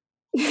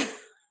 If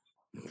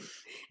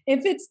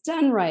it's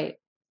done right.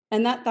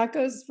 And that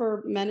goes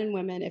for men and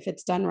women. If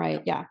it's done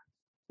right,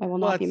 I will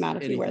not be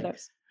mad if you wear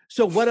those.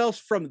 So what else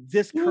from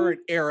this current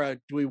era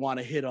do we want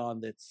to hit on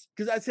that's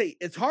because I'd say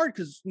it's hard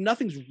because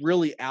nothing's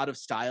really out of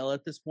style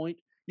at this point.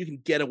 You can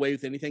get away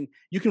with anything.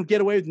 You can get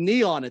away with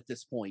neon at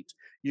this point.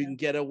 You can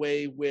get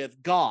away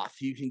with goth.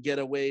 You can get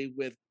away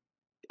with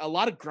a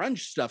lot of grunge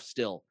stuff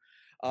still.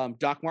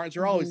 Doc Martens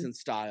are always in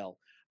style.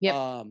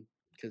 Yep.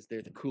 Because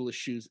they're the coolest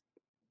shoes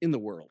in the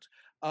world.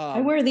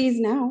 I wear these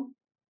now.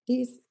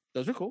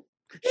 Those are cool.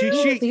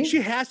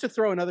 She has to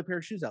throw another pair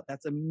of shoes out.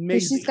 That's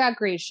amazing. She's got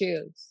great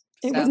shoes.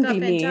 It wouldn't be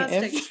me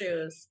fantastic if...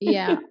 shoes.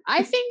 Yeah.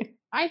 I think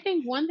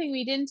one thing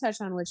we didn't touch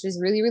on, which is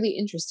really, really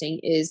interesting,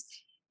 is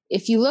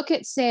if you look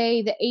at,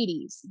 say, the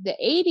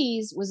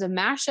 80s was a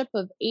mashup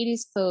of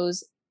 80s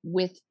clothes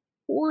with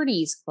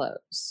 40s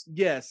clothes.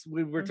 Yes,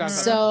 we were talking about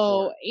that So,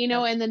 before. you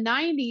know, in the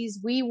 90s,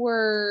 we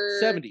were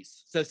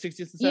 70s, so 60s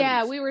and 70s.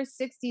 Yeah, we were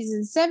 60s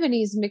and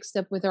 70s mixed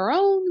up with our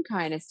own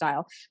kind of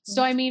style.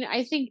 So, I mean,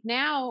 I think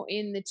now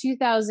in the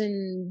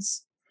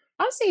 2000s,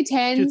 I'll say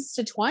 10s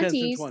to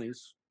 20s, 20s.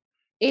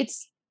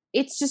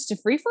 it's just a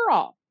free for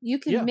all. You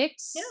can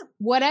mix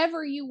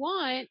whatever you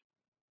want,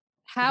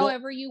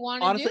 however you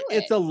want to Honestly, do it.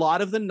 it's a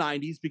lot of the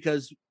 90s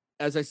because,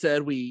 as I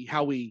said, we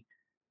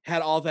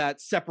had all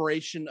that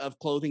separation of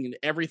clothing and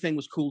everything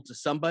was cool to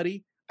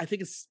somebody. I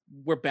think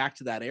we're back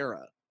to that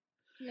era.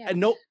 Yeah.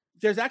 And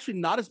there's actually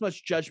not as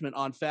much judgment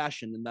on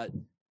fashion in that,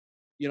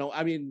 you know,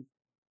 I mean,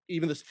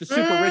 even the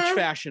super rich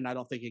fashion, I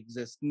don't think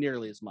exists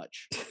nearly as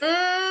much.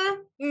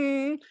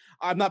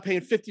 I'm not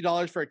paying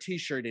 $50 for a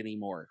t-shirt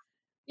anymore.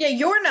 Yeah,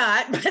 you're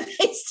not, but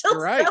they still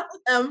sell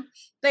them.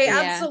 They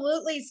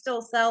absolutely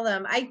still sell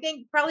them. I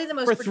think probably the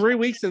most for 3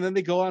 weeks, and then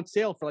they go on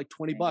sale for like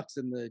 $20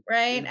 in the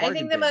right. I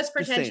think the most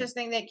pretentious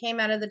thing that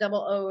came out of the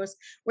double O's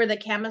were the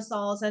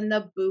camisoles and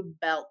the boob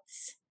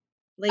belts.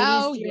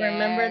 Ladies, do you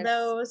remember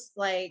those?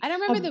 Like, I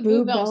don't remember the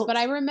boob belts, but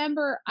I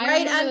remember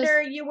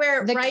under you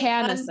wear the right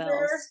camisoles.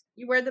 under.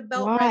 You wear the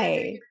belt right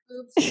under your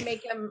boobs to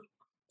make them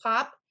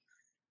pop.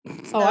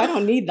 Oh, I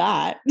don't need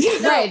that.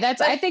 Right.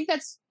 I think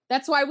that's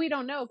why we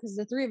don't know, because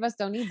the three of us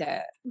don't need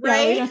that.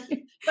 Right.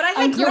 But I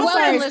had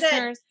girlfriends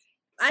listeners.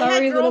 I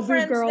had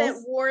girlfriends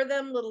that wore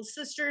them, little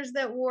sisters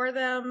that wore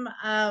them.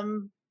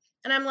 And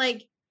I'm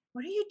like,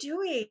 what are you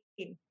doing?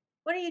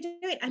 What are you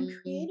doing? I'm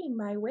creating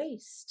my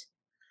waist.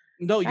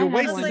 No, your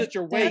waist is at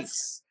your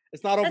waist.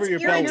 It's not over your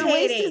belly. Your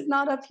waist is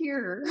not up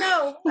here.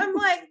 No, I'm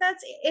like,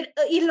 it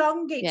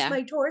elongates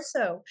my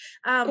torso.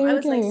 I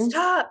was like,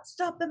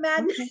 stop the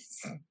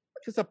madness.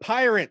 Because of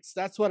pirates.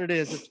 That's what it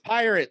is. It's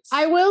pirates.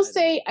 I will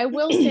say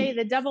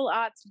the double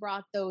aughts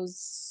brought those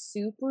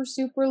super,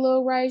 super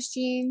low rise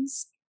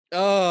jeans.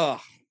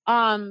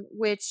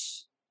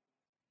 Which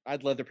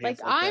I'd leather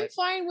pants. Like I'm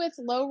fine with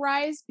low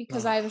rise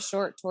because I have a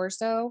short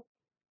torso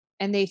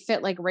and they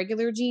fit like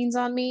regular jeans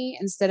on me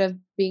instead of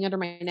being under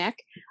my neck.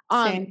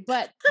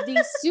 But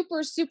these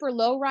super, super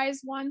low rise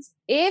ones,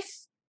 if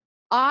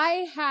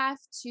I have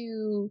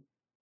to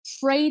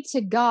pray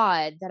to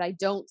God that I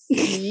don't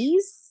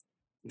sneeze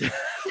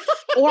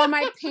or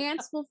my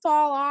pants will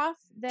fall off,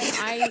 then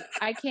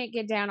I can't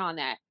get down on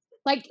that.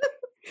 Like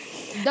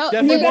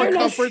definitely more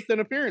comfort than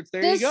appearance.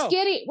 There you go.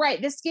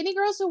 The skinny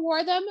girls who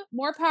wore them,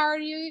 more power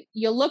to you.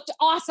 You looked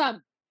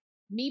awesome.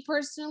 Me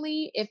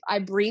personally, if I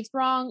breathed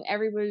wrong,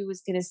 everybody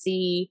was going to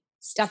see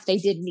stuff they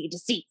didn't need to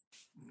see.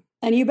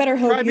 And you better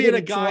hope you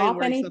didn't drop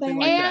anything.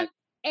 Like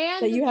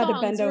and you had to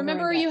bend over.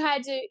 Remember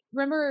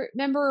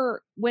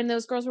when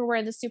those girls were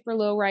wearing the super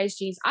low rise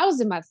jeans? I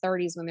was in my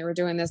 30s when they were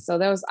doing this, so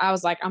I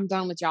was like, I'm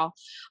done with y'all.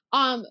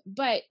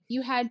 But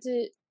you had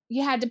to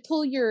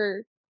pull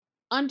your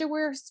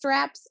underwear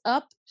straps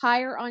up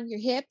higher on your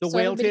hip, the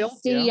whale tail,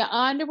 your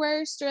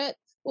underwear strip.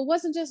 Well, it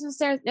wasn't just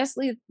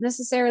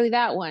necessarily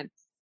that one,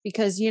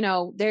 because you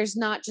know there's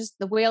not just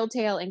the whale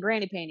tail and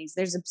granny panties.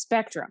 There's a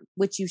spectrum,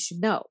 which you should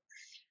know.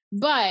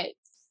 But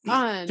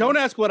don't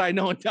ask what I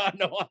know and don't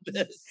know on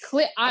this.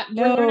 We're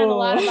learning a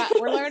lot about.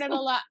 We're learning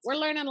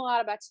a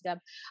lot about you, Deb.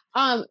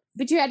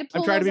 But you had to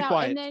pull. I'm trying to be out,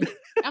 quiet. And then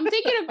I'm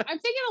thinking of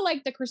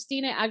like the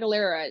Christina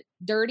Aguilera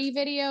 "Dirty"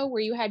 video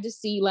where you had to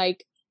see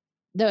like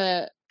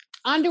the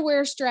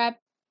underwear strap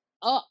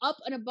up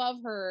and above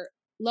her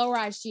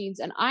low-rise jeans,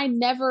 and I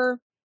never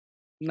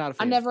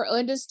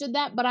understood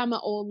that, but I'm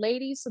an old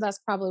lady, so that's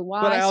probably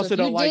why. But I also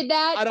don't like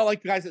that. I don't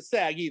like the guys that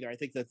sag either. I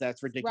think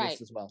that's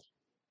ridiculous as well.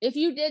 If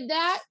you did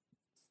that,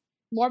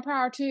 more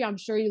power to you. I'm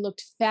sure you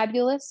looked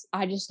fabulous.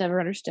 I just never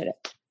understood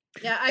it.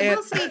 Yeah, I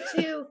will say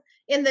too,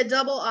 in the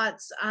double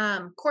aughts,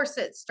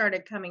 corsets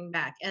started coming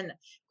back, and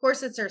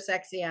corsets are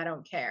sexy. I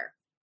don't care.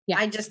 Yeah,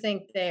 I just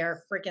think they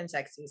are freaking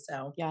sexy.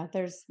 So yeah,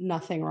 there's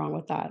nothing wrong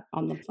with that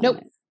on the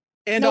planet. Nope.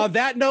 And on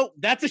that note,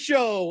 that's a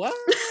show.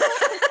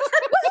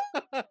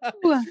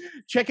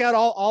 Check out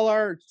all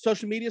our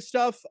social media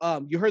stuff.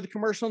 You heard the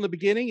commercial in the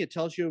beginning. It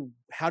tells you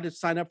how to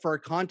sign up for our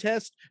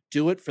contest.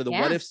 Do it for the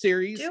What If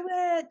series. Do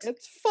it.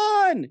 It's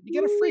fun.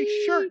 You get a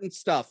free shirt and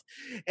stuff.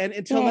 And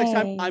until next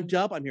time, I'm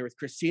Dub. I'm here with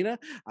Christina.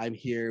 I'm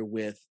here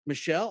with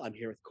Michelle. I'm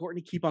here with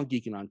Courtney. Keep on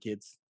geeking on,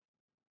 kids.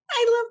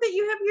 I love that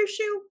you have your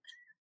shoe.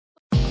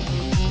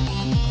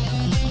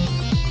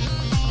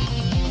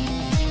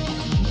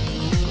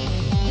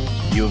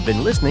 You have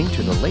been listening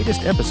to the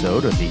latest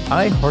episode of the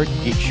iHeart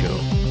Geek Show.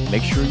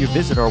 Make sure you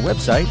visit our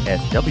website at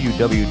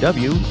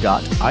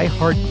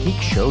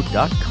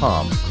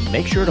www.iheartgeekshow.com.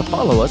 Make sure to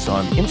follow us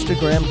on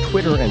Instagram,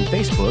 Twitter, and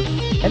Facebook.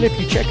 And if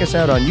you check us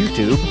out on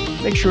YouTube,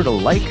 make sure to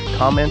like,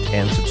 comment,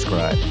 and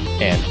subscribe.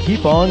 And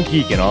keep on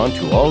geeking on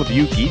to all of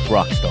you geek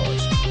rock stars.